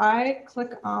 If I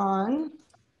click on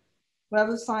Web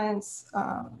of Science,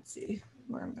 let's see,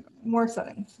 where am I going? More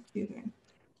settings, excuse me.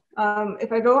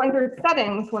 If I go under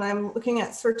settings, when I'm looking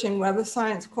at searching Web of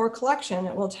Science core collection,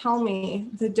 it will tell me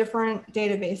the different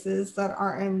databases that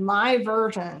are in my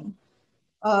version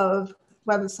of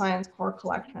Web of Science core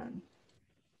collection.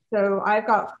 So I've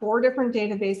got 4 different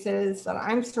databases that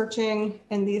I'm searching,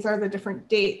 and these are the different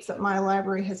dates that my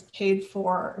library has paid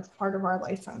for as part of our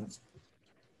license.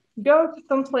 Go to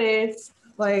someplace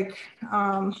like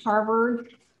Harvard,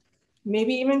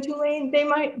 maybe even Tulane,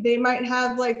 they might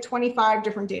have like 25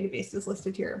 different databases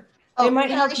listed here. They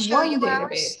might have one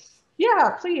database.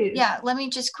 Yeah, please. Yeah, let me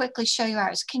just quickly show you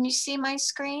ours. Can you see my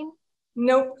screen?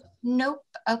 Nope. Nope.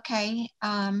 Okay.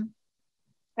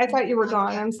 I thought you were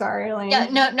gone. I'm sorry, Elaine. Yeah,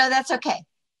 no, that's okay.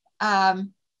 All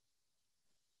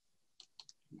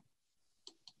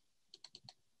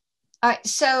right,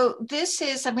 so this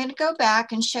is, I'm going to go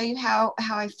back and show you how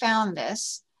I found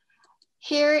this.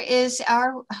 Here is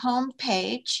our home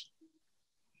page.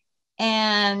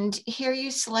 And here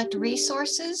you select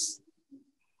resources,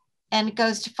 and it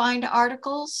goes to find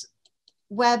articles,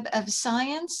 Web of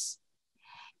Science.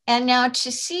 And now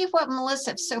to see what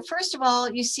Melissa, so first of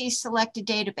all, you see select a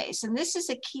database. And this is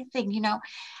a key thing, you know,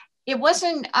 it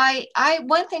wasn't,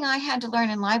 one thing I had to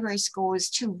learn in library school was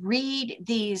to read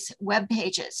these web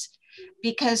pages,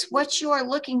 because what you are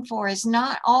looking for is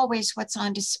not always what's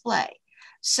on display.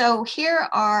 So here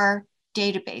are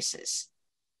databases,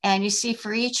 and you see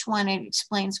for each one, it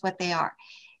explains what they are.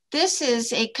 This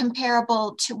is a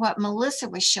comparable to what Melissa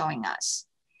was showing us.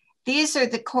 These are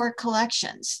the core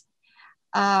collections.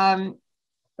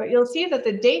 But you'll see that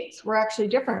the dates were actually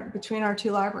different between our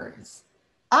 2 libraries.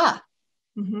 Ah,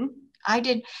 mm-hmm. I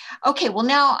did. Okay, well,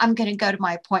 now I'm going to go to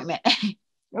my appointment.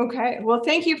 Okay, well,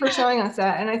 thank you for showing us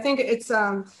that. And I think it's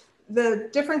the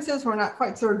differences were not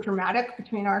quite so dramatic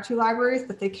between our 2 libraries,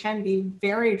 but they can be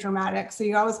very dramatic. So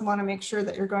you always want to make sure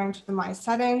that you're going to the My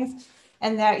Settings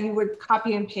and that you would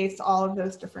copy and paste all of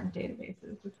those different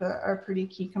databases. It's a pretty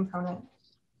key component.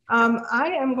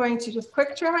 I am going to just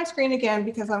quick share my screen again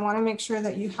because I want to make sure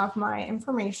that you have my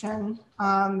information,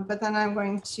 but then I'm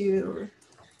going to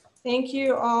thank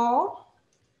you all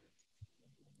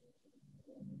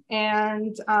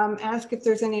and ask if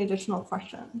there's any additional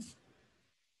questions.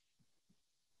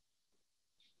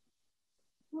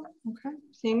 Okay,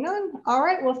 seeing none. All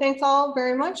right, well, thanks all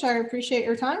very much. I appreciate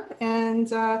your time, and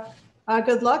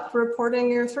good luck reporting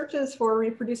your searches for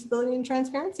reproducibility and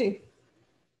transparency.